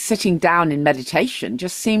 sitting down in meditation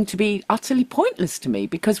just seemed to be utterly pointless to me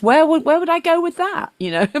because where would I go with that?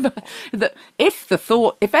 That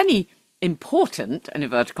if any important, in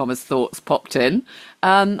inverted commas, thoughts popped in,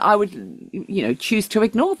 I would, choose to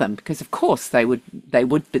ignore them, because of course that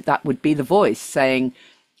would be the voice saying,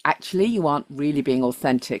 actually, you aren't really being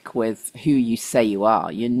authentic with who you say you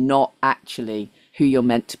are. You're not actually who you're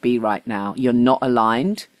meant to be right now. You're not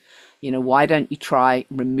aligned. Why don't you try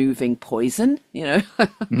removing poison? Those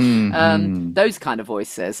kind of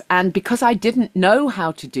voices. And because I didn't know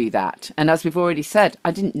how to do that, and as we've already said, I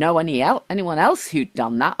didn't know anyone else who'd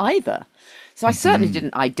done that either. So I certainly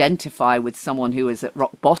didn't identify with someone who was at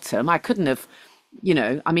rock bottom. I couldn't have,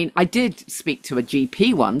 I did speak to a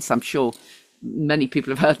GP once. I'm sure many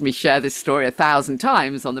people have heard me share this story 1,000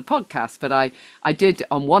 times on the podcast, but I did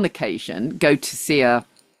on one occasion go to see a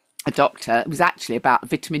doctor. It was actually about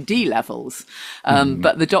vitamin D levels,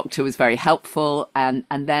 but the doctor was very helpful, and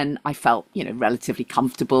then I felt relatively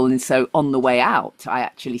comfortable, and so on the way out I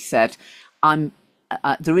actually said,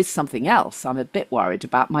 there is something else. I'm a bit worried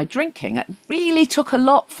about my drinking. It really took a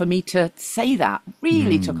lot for me to say that.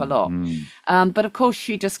 Really took a lot. But of course,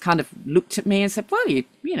 she just kind of looked at me and said, well,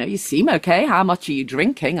 you seem okay. How much are you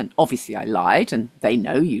drinking? And obviously I lied, and they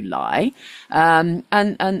know you lie. And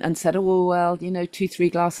said, oh, well,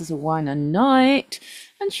 2-3 glasses of wine a night.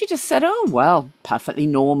 And she just said, oh, well, perfectly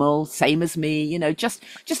normal, same as me, just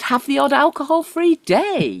have the odd alcohol-free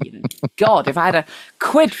day. God, if I had a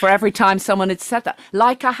quid for every time someone had said that,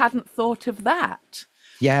 like I hadn't thought of that.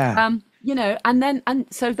 Yeah. And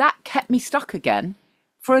so that kept me stuck again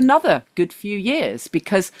for another good few years,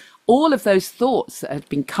 because all of those thoughts that had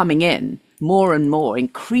been coming in more and more,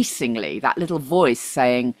 increasingly, that little voice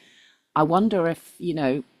saying, I wonder if,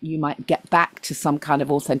 you might get back to some kind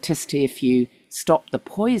of authenticity if you stop the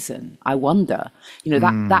poison. I wonder,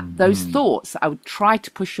 those thoughts I would try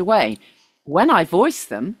to push away. When I voice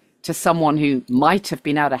them to someone who might have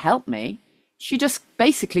been able to help me, she just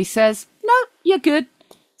basically says, no, you're good.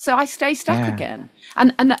 So I stay stuck again.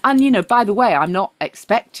 And by the way, I'm not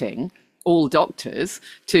expecting all doctors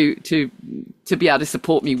to be able to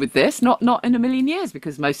support me with this, not in a million years,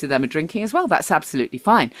 because most of them are drinking as well. That's absolutely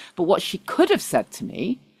fine. But what she could have said to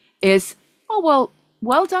me is, oh,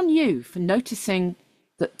 well done you for noticing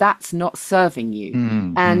that that's not serving you.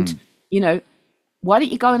 And why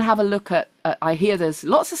don't you go and have a look at, I hear there's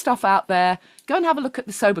lots of stuff out there, go and have a look at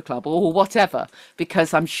the Sober Club or whatever,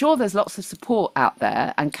 because I'm sure there's lots of support out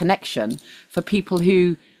there and connection for people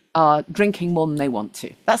who are drinking more than they want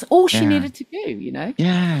to. That's all she needed to do,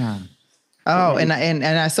 Yeah. Oh, and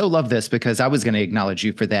I so love this, because I was going to acknowledge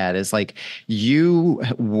you for that. Is like you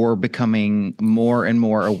were becoming more and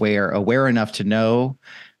more aware enough to know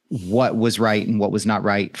what was right and what was not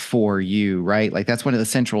right for you, right? Like that's one of the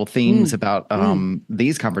central themes about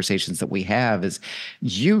these conversations that we have is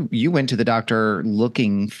you went to the doctor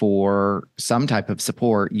looking for some type of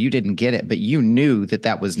support. You didn't get it, but you knew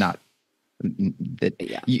that was not that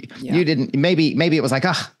you didn't, maybe it was like,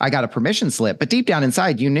 I got a permission slip, but deep down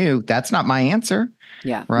inside you knew that's not my answer.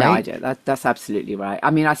 Yeah, right? No, I did. That's absolutely right. I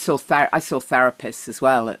mean, I saw therapists as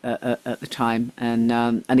well at the time,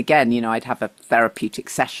 and again, I'd have a therapeutic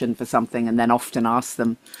session for something, and then often ask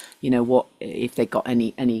them, what if they got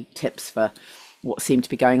any tips for what seemed to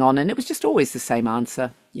be going on, and it was just always the same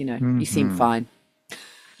answer. You seem fine.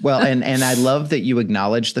 Well, and I love that you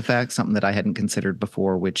acknowledge the fact, something that I hadn't considered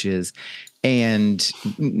before, which is, and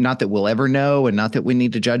not that we'll ever know, and not that we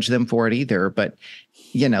need to judge them for it either, but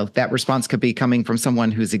that response could be coming from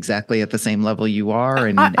someone who's exactly at the same level you are,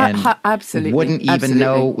 and absolutely wouldn't even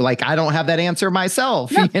know. Like, I don't have that answer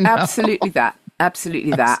myself. No, absolutely that.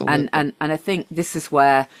 And I think this is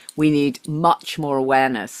where we need much more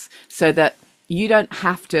awareness, so that you don't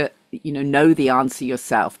have to know the answer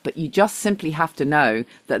yourself, but you just simply have to know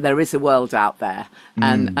that there is a world out there,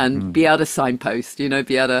 and be able to signpost, be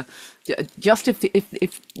able to just,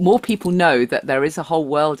 if more people know that there is a whole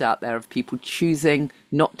world out there of people choosing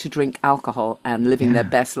not to drink alcohol and living their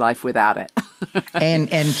best life without it.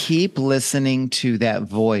 and keep listening to that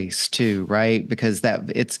voice too, right? Because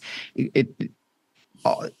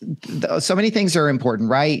so many things are important,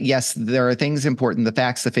 right? Yes, there are things important, the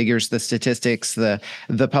facts, the figures, the statistics, the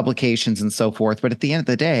publications and so forth. But at the end of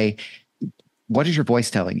the day, what is your voice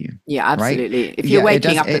telling you? Yeah, absolutely. Right? If you're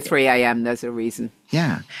waking up at 3 a.m., there's a reason.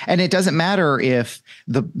 Yeah. And it doesn't matter if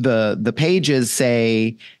the pages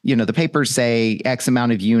say, the papers say X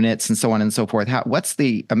amount of units and so on and so forth. What's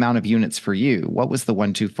the amount of units for you? What was the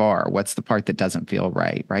one too far? What's the part that doesn't feel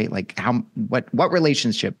right? Right. Like what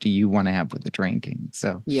relationship do you want to have with the drinking?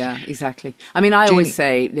 So. Yeah, exactly. I mean, I always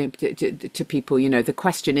say to people, the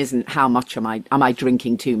question isn't how much am I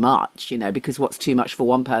drinking too much, because what's too much for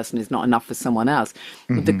one person is not enough for someone else.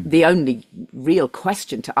 The only real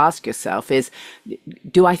question to ask yourself is,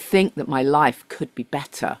 do I think that my life could be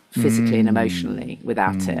better physically and emotionally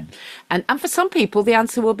without it? And for some people, the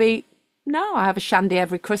answer will be, no, I have a shandy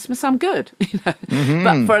every Christmas, I'm good. But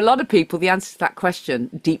for a lot of people, the answer to that question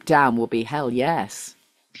deep down will be, hell yes.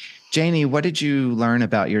 Janey, what did you learn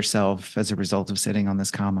about yourself as a result of sitting on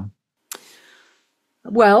this comma?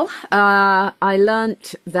 Well, I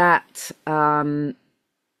learnt that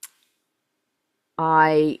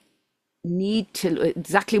I need to,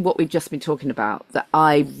 exactly what we've just been talking about, that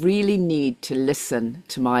I really need to listen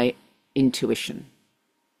to my intuition,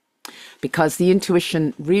 because the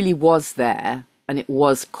intuition really was there and it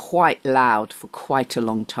was quite loud for quite a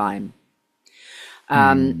long time.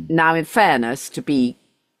 Now, in fairness, to be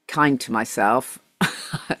kind to myself,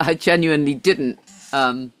 I genuinely didn't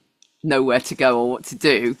know where to go or what to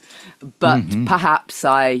do, but perhaps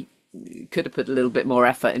I could have put a little bit more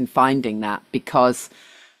effort in finding that, because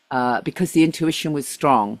the intuition was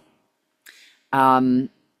strong, and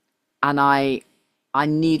I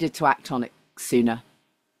needed to act on it sooner.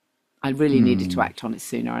 I really needed to act on it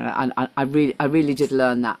sooner, and I really did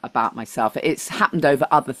learn that about myself. It's happened over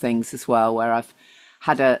other things as well, where I've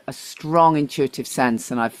had a strong intuitive sense,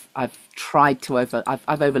 and I've tried to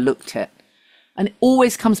I've overlooked it, and it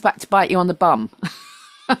always comes back to bite you on the bum.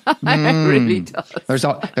 It really does.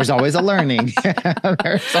 There's always a learning.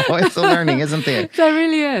 There's always a learning, isn't there? There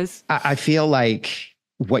really is. I feel like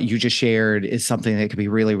what you just shared is something that could be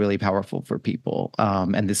really, really powerful for people.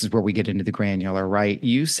 And this is where we get into the granular, right?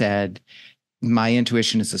 You said, my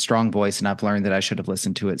intuition is a strong voice, and I've learned that I should have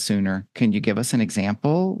listened to it sooner. Can you give us an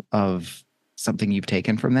example of something you've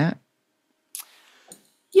taken from that?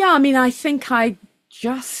 Yeah, I mean, I think I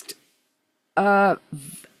just,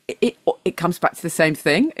 it comes back to the same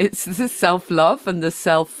thing. It's the self-love and the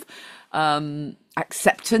self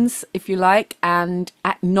acceptance, if you like, and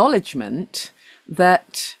acknowledgement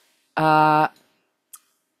that that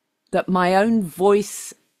my own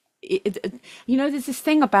voice, there's this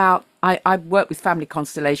thing about, I work with family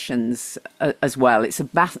constellations as well. It's a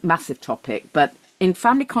massive topic, but in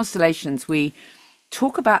family constellations, we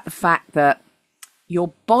talk about the fact that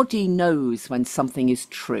your body knows when something is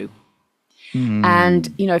true.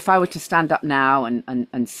 And, if I were to stand up now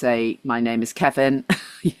and say, my name is Kevin,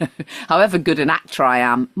 however good an actor I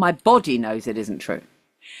am, my body knows it isn't true.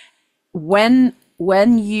 When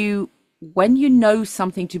you know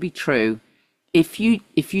something to be true, if you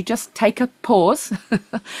just take a pause,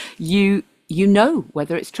 you know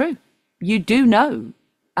whether it's true. You do know.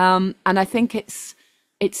 And I think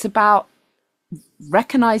it's about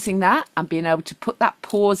recognizing that and being able to put that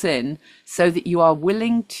pause in so that you are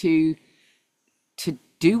willing to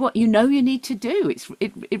do what you know you need to do.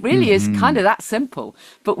 It really is kind of that simple.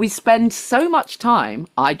 But we spend so much time,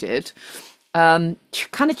 I did, kind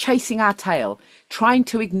of chasing our tail, trying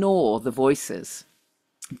to ignore the voices,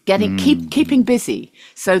 keeping busy,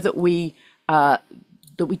 so that we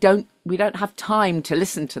don't have time to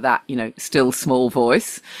listen to that, still small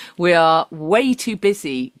voice. We are way too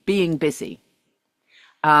busy being busy,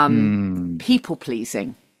 people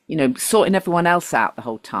pleasing, sorting everyone else out the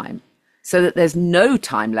whole time, so that there's no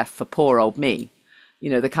time left for poor old me.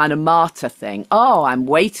 The kind of martyr thing. Oh, I'm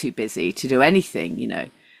way too busy to do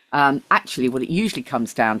anything. Actually, what it usually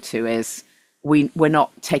comes down to is we're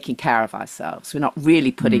not taking care of ourselves. We're not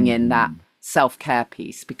really putting in that self-care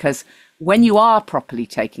piece, because when you are properly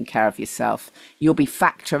taking care of yourself, you'll be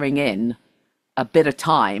factoring in a bit of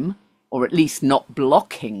time, or at least not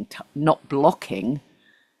blocking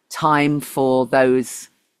time for those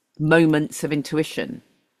moments of intuition.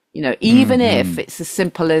 Even if it's as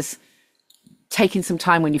simple as taking some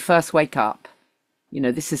time when you first wake up.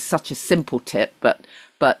 This is such a simple tip, but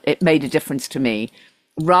it made a difference to me.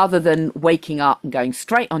 Rather than waking up and going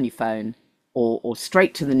straight on your phone, or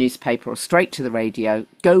straight to the newspaper, or straight to the radio,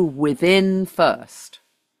 go within first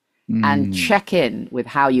and check in with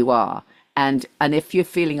how you are. And if you're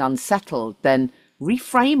feeling unsettled, then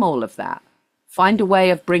reframe all of that. Find a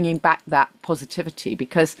way of bringing back that positivity,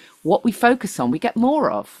 because what we focus on, we get more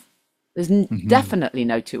of. There's definitely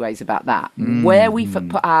no two ways about that. Where we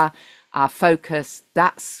put our focus,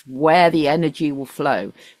 that's where the energy will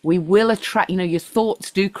flow. We will attract, your thoughts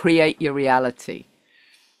do create your reality.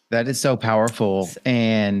 That is so powerful.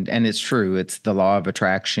 And it's true. It's the law of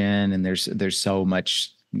attraction. And there's so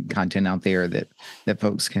much content out there that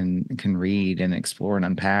folks can read and explore and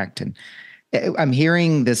unpack. And I'm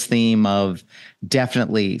hearing this theme of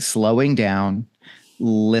definitely slowing down,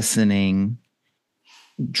 listening,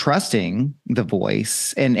 trusting the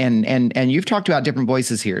voice, and you've talked about different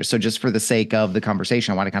voices here. So just for the sake of the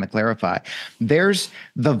conversation, I want to kind of clarify. There's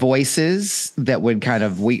the voices that would kind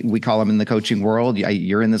of, we call them in the coaching world.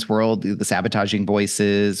 You're in this world, the sabotaging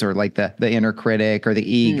voices, or like the inner critic or the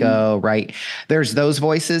ego, right? There's those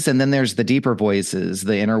voices, and then there's the deeper voices,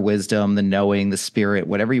 the inner wisdom, the knowing, the spirit,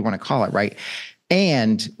 whatever you want to call it, right?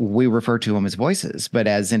 And we refer to them as voices, but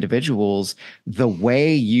as individuals, the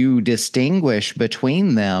way you distinguish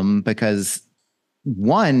between them, because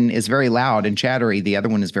one is very loud and chattery, the other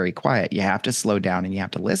one is very quiet. You have to slow down and you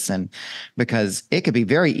have to listen, because it could be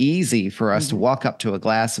very easy for us to walk up to a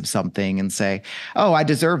glass of something and say, oh, I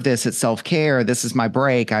deserve this. It's self-care. This is my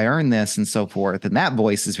break. I earned this, and so forth. And that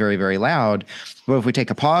voice is very, very loud. But if we take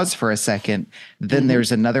a pause for a second, then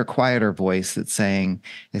there's another quieter voice that's saying,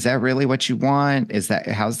 is that really what you want?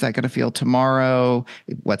 How's that going to feel tomorrow?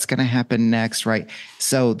 What's going to happen next? Right.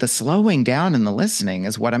 So the slowing down and the listening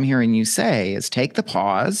is what I'm hearing you say, is take the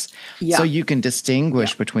pause so you can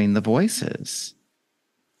distinguish between the voices.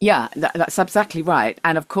 Yeah, that's exactly right.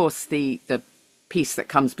 And of course, the piece that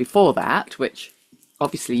comes before that, which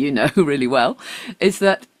obviously you know really well, is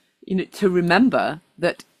that, to remember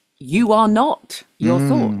that you are not your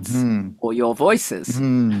thoughts or your voices,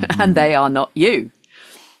 and they are not you.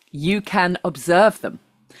 You can observe them.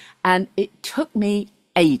 And it took me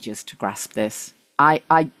ages to grasp this.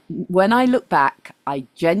 When I look back, I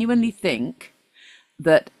genuinely think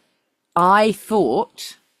that I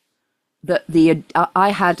thought that I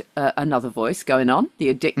had another voice going on,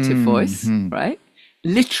 the addictive voice, right?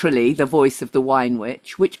 Literally the voice of the wine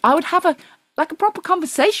witch, which I would have a proper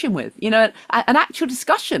conversation with, an actual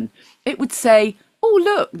discussion. It would say, oh,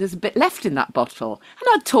 look, there's a bit left in that bottle. And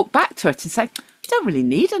I'd talk back to it and say, you don't really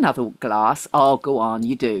need another glass. Oh, go on,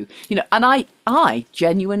 you do. And I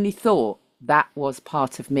genuinely thought that was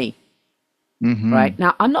part of me, right?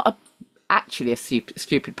 Now, I'm not actually a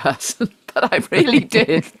stupid person, but I really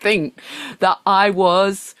did think that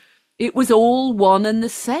it was all one and the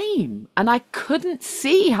same. And I couldn't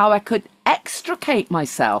see how I could extricate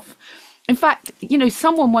myself. In fact,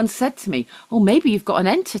 someone once said to me, oh, maybe you've got an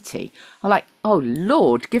entity. I'm like, oh,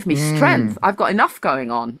 Lord, give me strength. I've got enough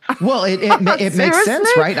going on. Well, it makes sense,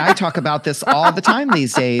 right? I talk about this all the time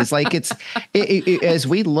these days. Like as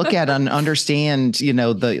we look at and understand,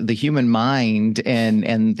 the human mind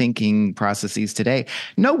and thinking processes today,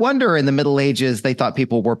 no wonder in the Middle Ages they thought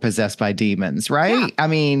people were possessed by demons, right? Yeah. I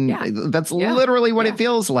mean, that's literally what it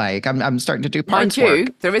feels like. I'm starting to do parts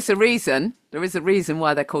work. There is a reason. There is a reason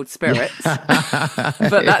why they're called spirits,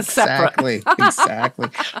 but that's separate. Exactly.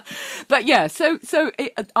 But yeah, so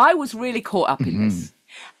I was really caught up in this.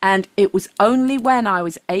 And it was only when I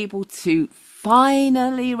was able to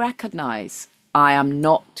finally recognize I am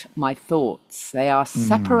not my thoughts. They are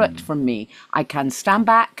separate from me. I can stand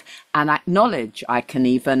back and acknowledge. I can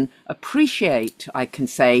even appreciate. I can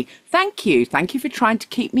say, thank you. Thank you for trying to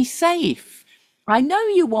keep me safe. I know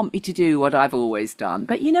you want me to do what I've always done,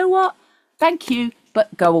 but you know what? Thank you,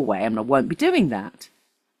 but go away, and I won't be doing that.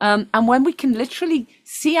 And when we can literally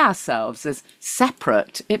see ourselves as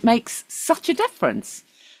separate, it makes such a difference.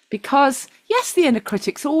 Because, yes, the inner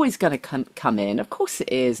critic's always going to come in. Of course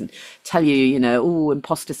it is. And tell you, oh,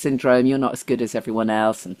 imposter syndrome, you're not as good as everyone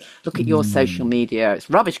else. And look at your social media. It's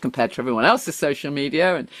rubbish compared to everyone else's social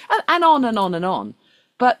media. And on and on and on.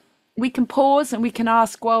 But we can pause and we can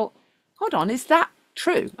ask, well, hold on, is that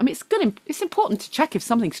true? I mean, it's important to check if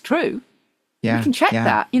something's true. Yeah, we can check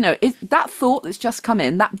that. Is that thought that's just come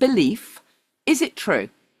in, that belief, is it true?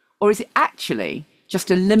 Or is it actually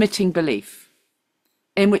just a limiting belief?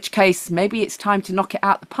 In which case, maybe it's time to knock it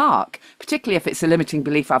out the park, particularly if it's a limiting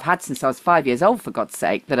belief I've had since I was 5 years old, for God's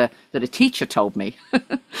sake, that a teacher told me.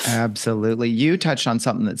 Absolutely. You touched on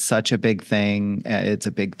something that's such a big thing. It's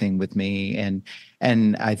a big thing with me.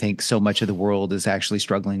 And I think so much of the world is actually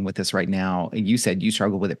struggling with this right now. You said you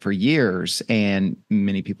struggled with it for years, and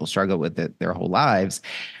many people struggle with it their whole lives.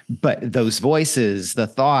 But those voices, the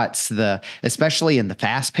thoughts, especially in the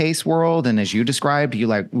fast-paced world, and as you described,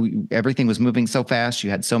 everything was moving so fast.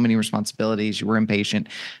 You had so many responsibilities. You were impatient,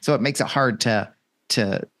 so it makes it hard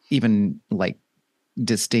to even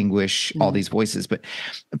distinguish all these voices. But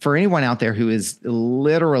for anyone out there who is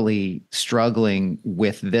literally struggling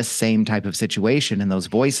with this same type of situation and those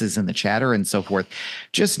voices and the chatter and so forth,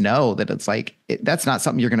 just know that it's that's not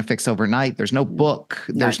something you're going to fix overnight. There's no book,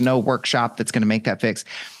 there's no workshop that's going to make that fix.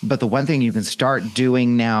 But the one thing you can start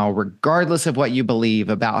doing now, regardless of what you believe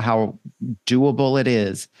about how doable it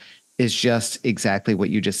is just exactly what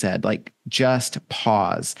you just said. Just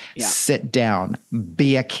pause, sit down,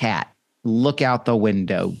 be a cat. look out the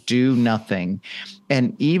window, do nothing.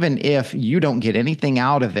 And even if you don't get anything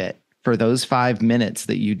out of it for those 5 minutes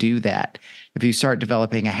that you do that, if you start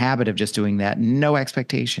developing a habit of just doing that, no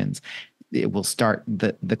expectations, it will start,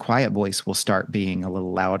 the quiet voice will start being a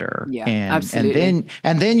little louder. Yeah, and absolutely.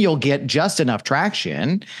 and then you'll get just enough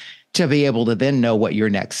traction to be able to then know what your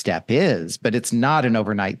next step is. But it's not an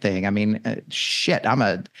overnight thing. I mean, shit, I'm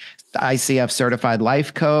a ICF certified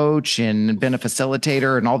life coach and been a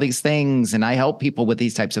facilitator and all these things. And I help people with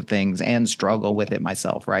these types of things and struggle with it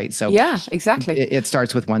myself. Right. So Yeah, exactly. it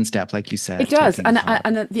starts with one step, like you said. It does. taking a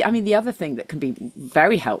And thought. I mean, the other thing that can be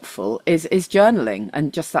very helpful is journaling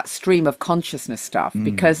and just that stream of consciousness stuff.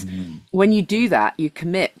 Because when you do that, you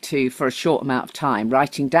commit to, for a short amount of time,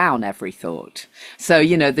 writing down every thought. So,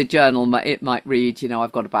 you know, the journal, it might read, you know,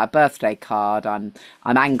 I've got to buy a birthday card. I'm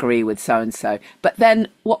angry with so-and-so. But then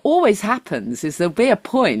what always happens is there'll be a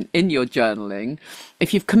point in your journaling,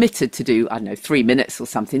 if you've committed to do, I don't know, 3 minutes or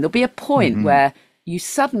something, there'll be a point where you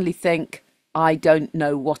suddenly think, I don't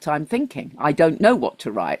know what I'm thinking. I don't know what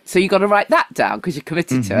to write. So you've got to write that down because you're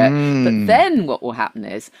committed to it. But then what will happen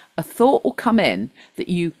is a thought will come in that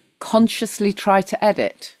you consciously try to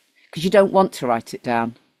edit because you don't want to write it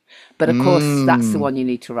down. But of course, that's the one you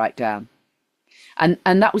need to write down. And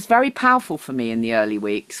that was very powerful for me in the early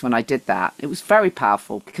weeks when I did that. It was very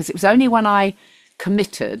powerful because it was only when I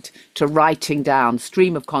committed to writing down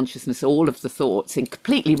stream of consciousness, all of the thoughts in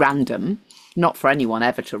completely random, not for anyone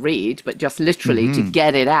ever to read, but just literally to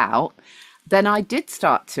get it out, then I did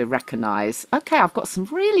start to recognize, okay, I've got some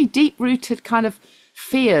really deep rooted kind of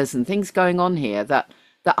fears and things going on here that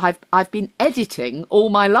I've been editing all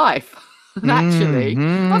my life. And actually,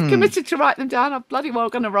 I've committed to write them down. I'm bloody well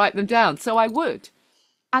going to write them down. So I would.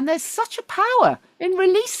 And there's such a power in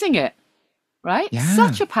releasing it, right? Yeah.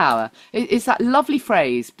 Such a power. It's that lovely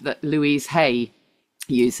phrase that Louise Hay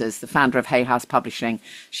uses, the founder of Hay House Publishing.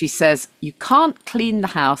 She says, you can't clean the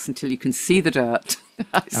house until you can see the dirt.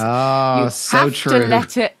 Oh, You so have true. to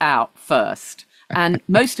let it out first. And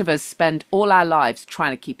most of us spend all our lives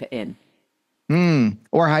trying to keep it in.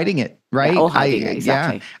 Or hiding it, right? Or hiding it,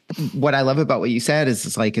 exactly. Yeah. What I love about what you said is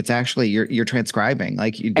it's like, it's actually, you're transcribing.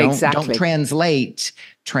 Like you don't Exactly. translate,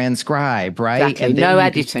 transcribe, right? Exactly. And then No you can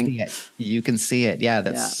editing. see it. You can see it. Yeah,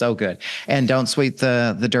 that's Yeah. so good. And don't sweep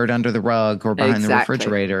the dirt under the rug or behind the Exactly.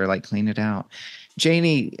 refrigerator, like clean it out.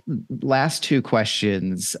 Janey, last two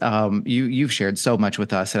questions. You've shared so much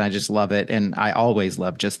with us, and I just love it. And I always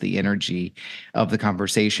love just the energy of the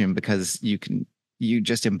conversation because you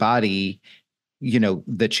just embody, you know,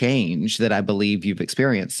 the change that I believe you've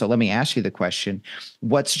experienced. So let me ask you the question,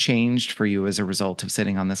 what's changed for you as a result of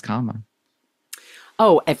sitting on this comma?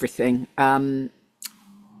 Oh, everything.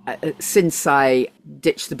 Since I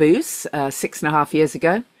ditched the booze 6.5 years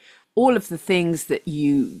ago, all of the things that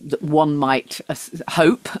one might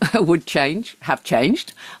hope would change have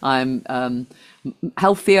changed. I'm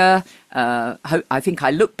healthier. I think I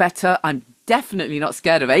look better. I'm definitely not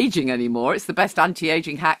scared of aging anymore. It's the best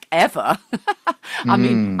anti-aging hack ever. I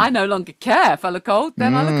mean, I no longer care if I look old,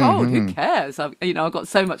 then I look old. Who cares? I've got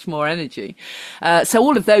so much more energy. So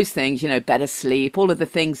all of those things, better sleep, all of the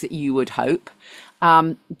things that you would hope,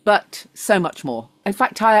 but so much more. In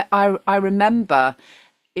fact, I remember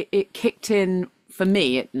it kicked in for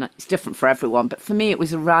me. It's different for everyone, but for me, it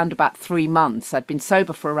was around about 3 months. I'd been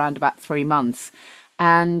sober for around about 3 months.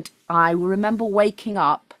 And I remember waking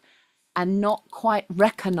up and not quite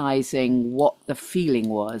recognizing what the feeling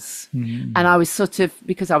was. And I was sort of,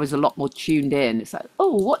 because I was a lot more tuned in, it's like,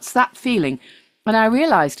 oh, what's that feeling? And I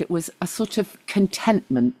realized it was a sort of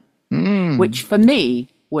contentment, which for me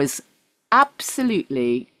was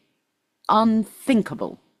absolutely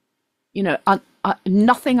unthinkable.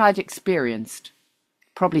 Nothing I'd experienced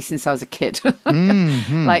probably since I was a kid.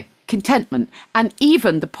 Like contentment and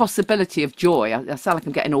even the possibility of joy. I sound like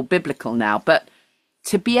I'm getting all biblical now, but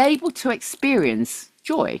to be able to experience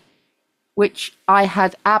joy, which I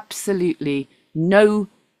had absolutely no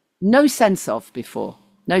sense of before,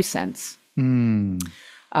 no sense.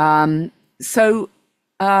 So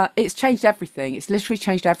it's changed everything. It's literally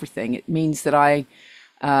changed everything. It means that I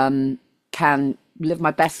can live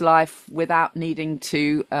my best life without needing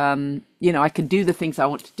to, I can do the things I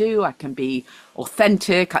want to do. I can be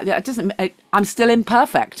authentic. I'm still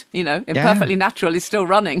imperfect, imperfectly natural is still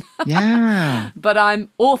running. Yeah. But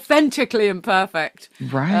I'm authentically imperfect.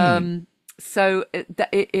 Right. So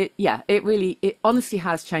it honestly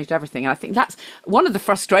has changed everything. And I think that's one of the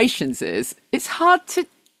frustrations is it's hard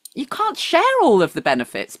you can't share all of the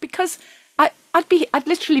benefits because I'd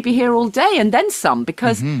literally be here all day and then some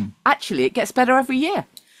because actually it gets better every year.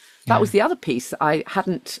 That was the other piece that I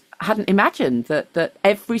hadn't hadn't imagined that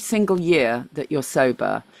every single year that you're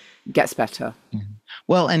sober gets better.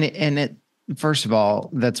 Well, and it first of all,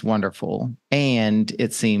 that's wonderful. And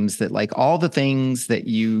it seems that like all the things that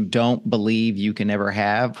you don't believe you can ever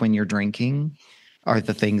have when you're drinking are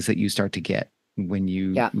the things that you start to get when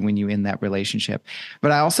you in that relationship.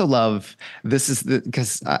 But I also love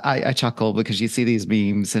because I chuckle because you see these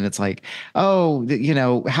memes and it's like, oh,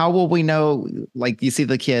 how will we know? Like you see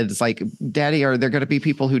the kids like, Daddy, are there going to be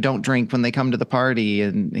people who don't drink when they come to the party?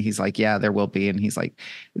 And he's like, yeah, there will be. And he's like,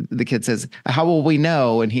 the kid says, how will we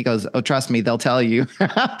know? And he goes, oh, trust me, they'll tell you.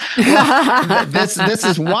 Well, this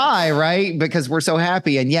is why, right? Because we're so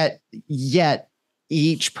happy. And yet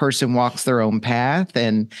each person walks their own path.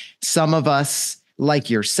 And some of us, like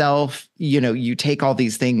yourself, you take all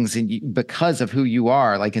these things and because of who you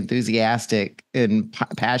are, like enthusiastic and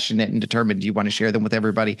passionate and determined, you want to share them with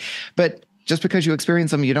everybody. But just because you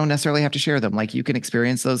experience them, you don't necessarily have to share them. Like you can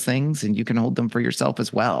experience those things and you can hold them for yourself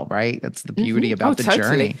as well, right? That's the beauty about the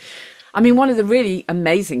journey. I mean, one of the really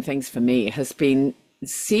amazing things for me has been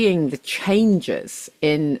seeing the changes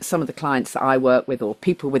in some of the clients that I work with or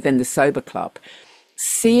people within the Sober Club.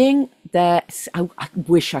 Seeing I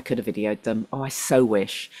wish I could have videoed them. Oh, I so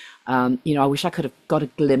wish. I wish I could have got a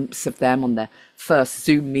glimpse of them on their first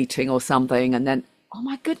Zoom meeting or something. And then, oh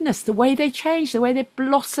my goodness, the way they change, the way they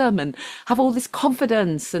blossom and have all this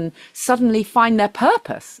confidence and suddenly find their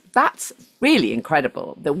purpose. That's really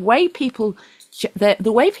incredible. The way people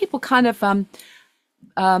kind of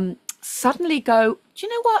suddenly go, do you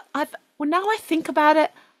know what? Now I think about it,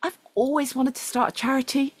 I've always wanted to start a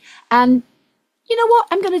charity, and you know what?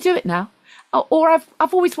 I'm going to do it now. Or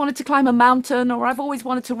I've always wanted to climb a mountain, or I've always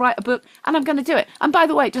wanted to write a book, and I'm going to do it. And by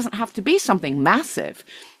the way, it doesn't have to be something massive.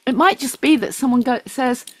 It might just be that someone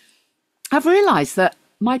says, I've realized that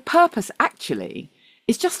my purpose actually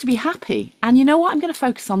is just to be happy. And you know what? I'm going to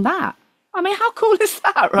focus on that. I mean, how cool is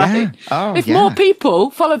that, right? Yeah. If more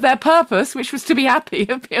people followed their purpose, which was to be happy,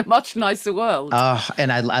 it'd be a much nicer world.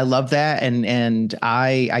 And I love that. And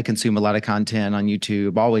I consume a lot of content on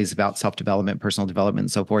YouTube, always about self-development, personal development,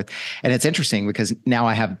 and so forth. And it's interesting because now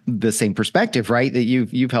I have the same perspective, right, that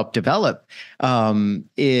you've helped develop,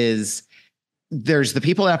 is there's the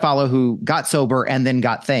people that I follow who got sober and then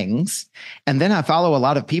got things. And then I follow a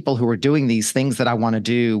lot of people who are doing these things that I want to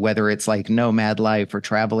do, whether it's like nomad life or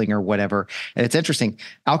traveling or whatever. And it's interesting.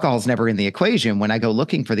 Alcohol is never in the equation when I go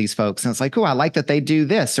looking for these folks. And it's like, oh, I like that they do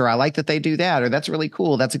this, or I like that they do that, or that's really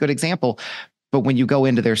cool. That's a good example. But when you go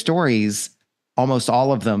into their stories, almost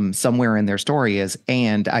all of them, somewhere in their story is,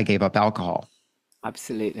 and I gave up alcohol.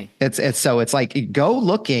 Absolutely. It's like, go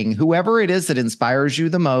looking, whoever it is that inspires you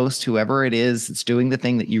the most, whoever it is that's doing the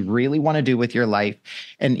thing that you really want to do with your life.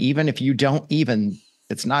 And even if you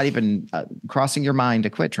it's not even crossing your mind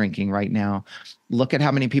to quit drinking right now, look at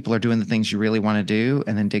how many people are doing the things you really want to do,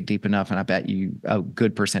 and then dig deep enough. And I bet you a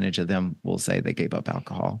good percentage of them will say they gave up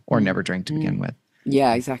alcohol or never drank to begin with.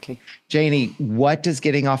 Yeah, exactly. Janey, what does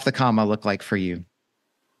getting off the comma look like for you?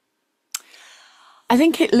 I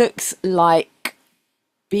think it looks like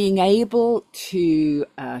being able to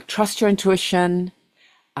trust your intuition,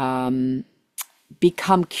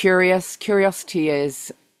 become curious. Curiosity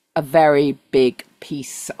is a very big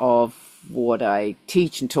piece of what I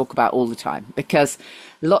teach and talk about all the time, because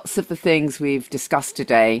lots of the things we've discussed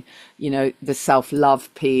today, the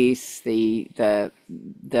self-love piece, the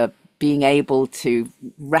being able to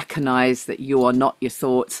recognize that you are not your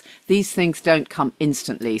thoughts, these things don't come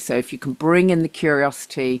instantly. So if you can bring in the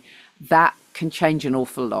curiosity, that can change an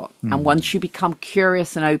awful lot. And once you become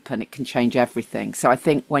curious and open, it can change everything. So I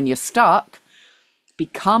think when you're stuck,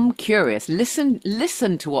 become curious,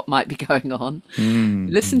 listen to what might be going on,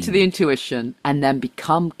 listen to the intuition, and then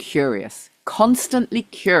become curious, constantly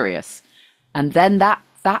curious. And then that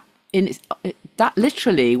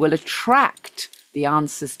literally will attract the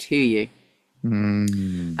answers to you.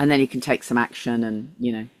 And then you can take some action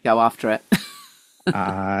and, go after it.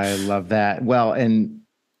 I love that. Well, and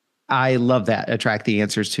I love that. Attract the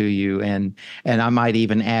answers to you. And I might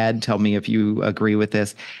even add, tell me if you agree with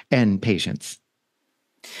this, and patience.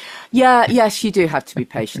 Yeah. Yes, you do have to be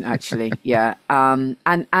patient, actually. Yeah. And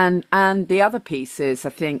the other piece is, I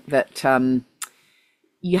think that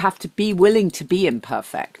you have to be willing to be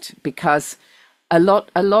imperfect, because a lot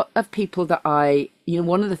of people that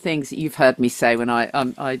one of the things that you've heard me say when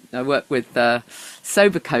I work with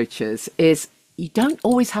sober coaches is, you don't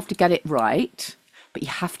always have to get it right, but you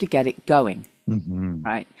have to get it going,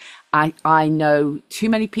 right? I know too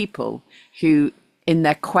many people who, in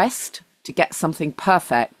their quest to get something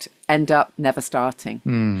perfect, end up never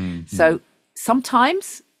starting. So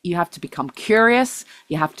sometimes you have to become curious.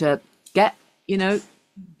 You have to get,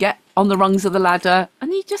 get on the rungs of the ladder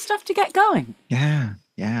and you just have to get going. Yeah.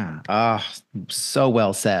 Yeah. Oh, so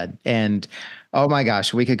well said. And oh my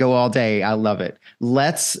gosh, we could go all day. I love it.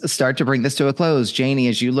 Let's start to bring this to a close. Janey,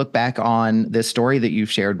 as you look back on this story that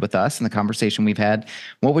you've shared with us and the conversation we've had,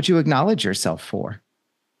 what would you acknowledge yourself for?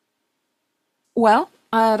 Well,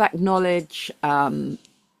 I'd acknowledge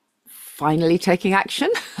finally taking action.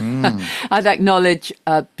 I'd acknowledge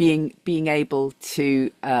being able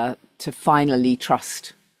to finally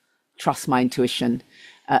trust my intuition,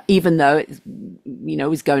 even though it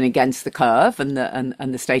was going against the curve and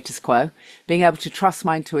the status quo. Being able to trust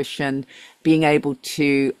my intuition, being able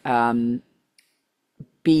to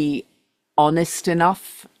be honest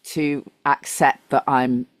enough to accept that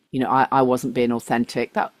I wasn't being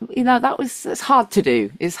authentic. It's hard to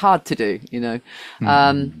do. It's hard to do,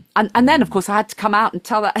 and then of course I had to come out and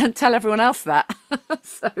tell everyone else that.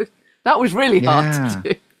 So that was really hard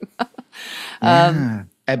to do.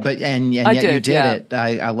 But yet you did it.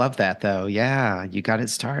 I love that though. Yeah, you got it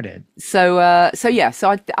started. So I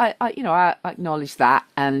acknowledge that,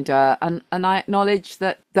 and I acknowledge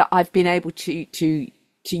that I've been able to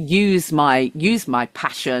use my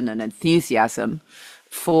passion and enthusiasm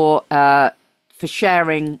for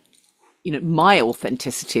sharing my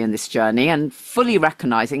authenticity in this journey, and fully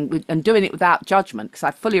recognizing and doing it without judgment, because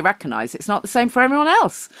I fully recognize it's not the same for everyone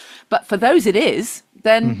else, but for those it is,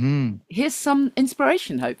 then here's some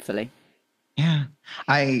inspiration, hopefully. Yeah.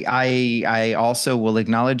 I also will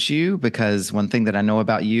acknowledge you, because one thing that I know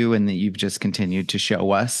about you and that you've just continued to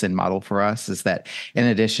show us and model for us is that in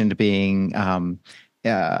addition to being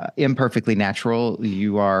imperfectly natural,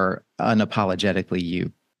 you are unapologetically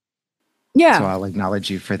you. Yeah. So I'll acknowledge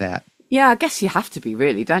you for that. Yeah, I guess you have to be,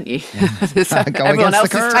 really, don't you? Yeah. Everyone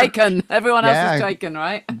else is taken. Everyone else is taken,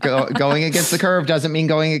 right? Going against the curve doesn't mean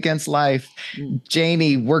going against life.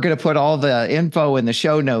 Janey, we're going to put all the info in the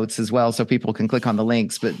show notes as well, so people can click on the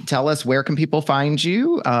links. But tell us, where can people find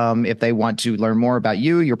you if they want to learn more about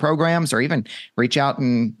you, your programs, or even reach out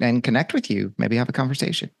and connect with you, maybe have a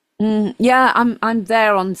conversation? Yeah, I'm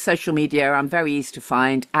there on social media. I'm very easy to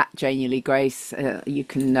find, at Janey Lee Grace. You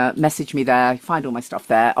can message me there, find all my stuff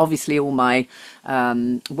there. Obviously, all my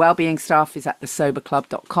well-being stuff is at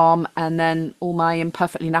thesoberclub.com, and then all my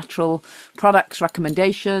imperfectly natural products,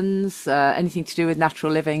 recommendations, anything to do with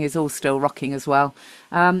natural living is all still rocking as well.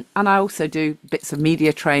 And I also do bits of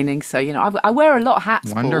media training. So, I wear a lot of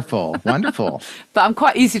hats. Wonderful. But I'm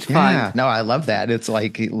quite easy to find. No, I love that. It's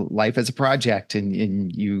like life is a project,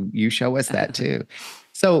 and you show us that too.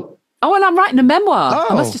 So. Oh, and I'm writing a memoir.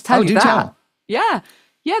 I must just tell you that. Tell.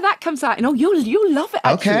 Yeah, that comes out. You'll love it,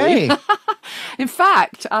 actually. Okay. In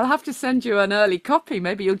fact, I'll have to send you an early copy.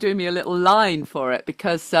 Maybe you'll do me a little line for it,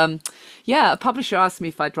 because a publisher asked me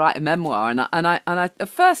if I'd write a memoir, and I at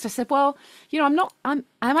first I said, well, I'm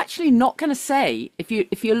actually not going to say, if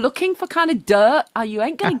you're looking for kind of dirt, you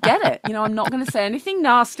ain't going to get it. I'm not going to say anything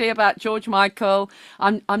nasty about George Michael.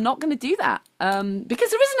 I'm not going to do that.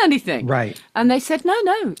 Because there isn't anything. Right. And they said, no,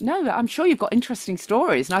 I'm sure you've got interesting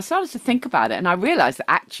stories. And I started to think about it, and I realized that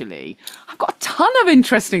actually I've got a ton of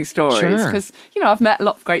interesting stories, because, I've met a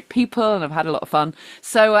lot of great people and I've had a lot of fun.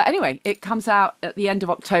 So anyway, it comes out at the end of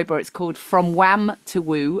October. It's called From Wham to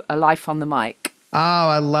Woo, A Life on the Mic. Oh,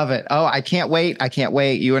 I love it. Oh, I can't wait.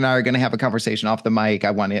 You and I are going to have a conversation off the mic.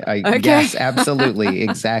 I want it. Okay. Yes, absolutely.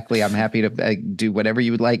 Exactly. I'm happy to do whatever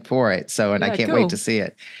you would like for it. So, and I can't wait to see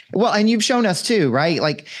it. Well, and you've shown us too, right?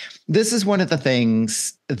 Like, this is one of the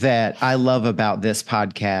things that I love about this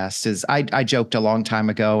podcast is I joked a long time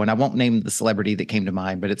ago, and I won't name the celebrity that came to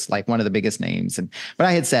mind, but it's like one of the biggest names. But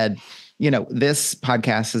I had said, this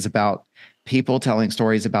podcast is about people telling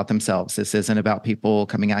stories about themselves. This isn't about people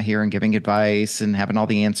coming out here and giving advice and having all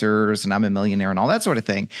the answers and I'm a millionaire and all that sort of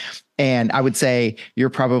thing. And I would say you're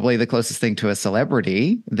probably the closest thing to a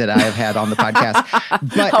celebrity that I have had on the podcast.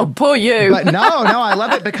 But, oh, poor you. But no, I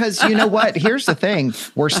love it, because you know what? Here's the thing.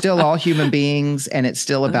 We're still all human beings, and it's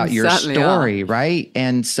still about your story, right?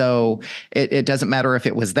 And so it doesn't matter if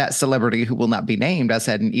it was that celebrity who will not be named. I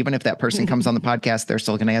said, and even if that person comes on the podcast, they're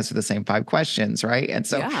still going to answer the same 5 questions, right? And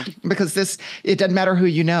so because it doesn't matter who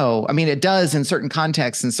you know. I mean, it does in certain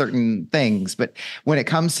contexts and certain things, but when it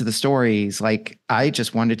comes to the stories, like, I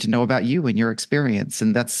just wanted to know about you and your experience.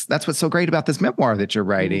 And that's what's so great about this memoir that you're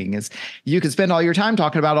writing, is you could spend all your time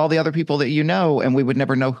talking about all the other people that you know, and we would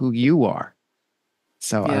never know who you are.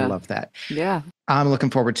 So I love that. Yeah. I'm looking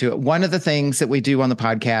forward to it. One of the things that we do on the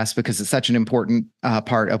podcast, because it's such an important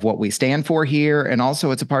part of what we stand for here, and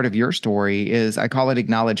also it's a part of your story, is I call it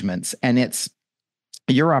acknowledgments. And it's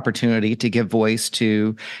your opportunity to give voice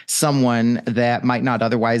to someone that might not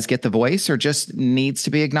otherwise get the voice or just needs to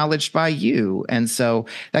be acknowledged by you. And so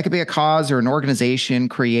that could be a cause or an organization,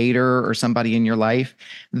 creator, or somebody in your life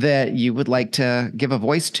that you would like to give a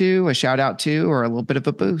voice to, a shout out to, or a little bit of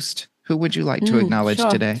a boost. Who would you like to acknowledge Sure.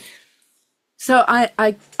 today? So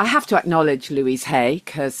I have to acknowledge Louise Hay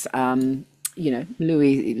because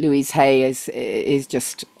Louise Hay is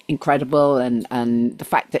just incredible, and the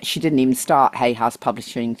fact that she didn't even start Hay House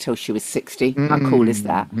Publishing till she was 60. How cool is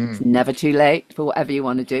that? It's never too late for whatever you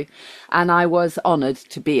want to do. And I was honored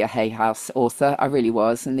to be a Hay House author. I really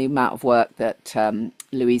was. And the amount of work that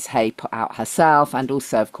Louise Hay put out herself, and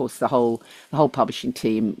also, of course, the whole publishing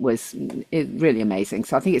team was really amazing.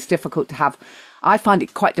 So I think it's difficult to have. I find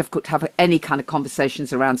it quite difficult to have any kind of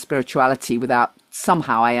conversations around spirituality without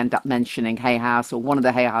somehow I end up mentioning Hay House or one of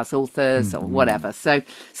the Hay House authors or whatever. So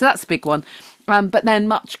that's a big one. But then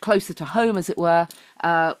much closer to home, as it were,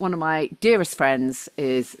 one of my dearest friends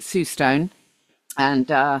is Sue Stone.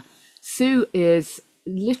 And Sue is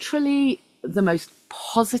literally the most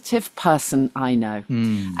positive person I know.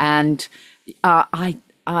 And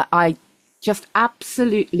I just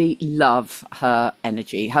absolutely love her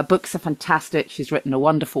energy. Her books are fantastic. She's written A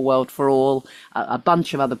Wonderful World for All, a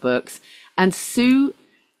bunch of other books. And Sue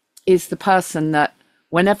is the person that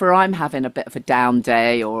whenever I'm having a bit of a down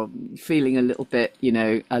day or feeling a little bit,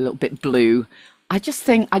 blue, I just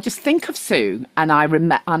think of Sue, and I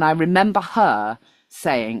remember her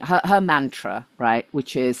saying her mantra, right,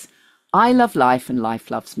 which is, "I love life and life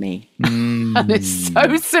loves me." And it's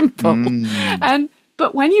so simple.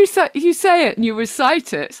 But when you say it and you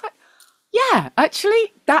recite it, it's like, yeah,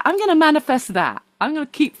 actually, that I'm going to manifest that. I'm going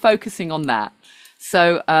to keep focusing on that.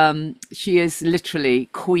 So she is literally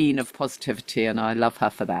queen of positivity, and I love her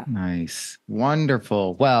for that. Nice.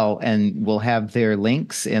 Wonderful. Well, and we'll have their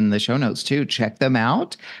links in the show notes too. Check them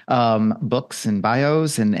out. Books and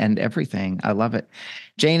bios and everything. I love it.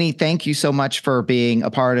 Janey, thank you so much for being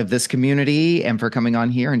a part of this community and for coming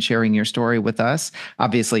on here and sharing your story with us.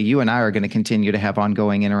 Obviously, you and I are going to continue to have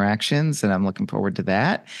ongoing interactions, and I'm looking forward to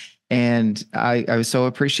that. And I so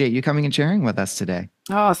appreciate you coming and sharing with us today.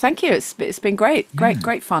 Oh, thank you. It's been great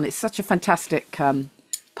fun. It's such a fantastic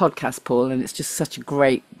podcast, Paul, and it's just such a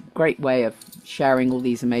great way of sharing all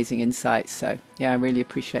these amazing insights. So yeah, I really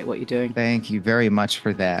appreciate what you're doing. Thank you very much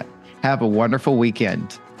for that. Have a wonderful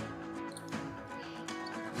weekend.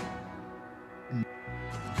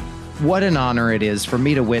 What an honor it is for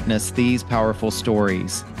me to witness these powerful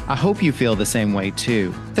stories. I hope you feel the same way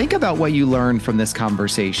too. Think about what you learned from this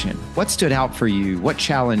conversation. What stood out for you? What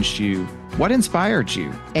challenged you? What inspired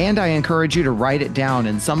you? And I encourage you to write it down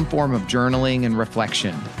in some form of journaling and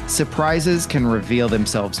reflection. Surprises can reveal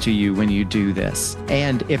themselves to you when you do this.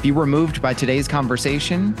 And if you were moved by today's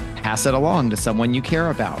conversation, pass it along to someone you care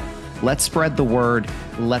about. Let's spread the word.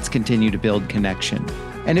 Let's continue to build connection.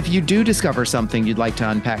 And if you do discover something you'd like to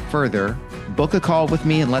unpack further, book a call with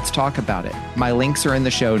me and let's talk about it. My links are in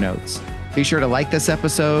the show notes. Be sure to like this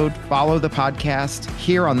episode, follow the podcast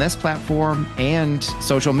here on this platform and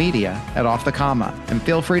social media at Off the Comma, and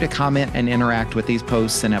feel free to comment and interact with these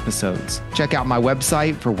posts and episodes. Check out my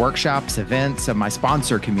website for workshops, events, and my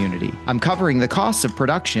sponsor community. I'm covering the costs of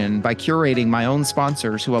production by curating my own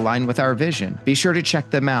sponsors who align with our vision. Be sure to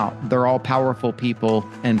check them out. They're all powerful people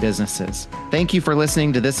and businesses. Thank you for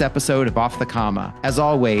listening to this episode of Off the Comma. As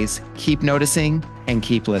always, keep noticing and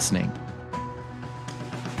keep listening.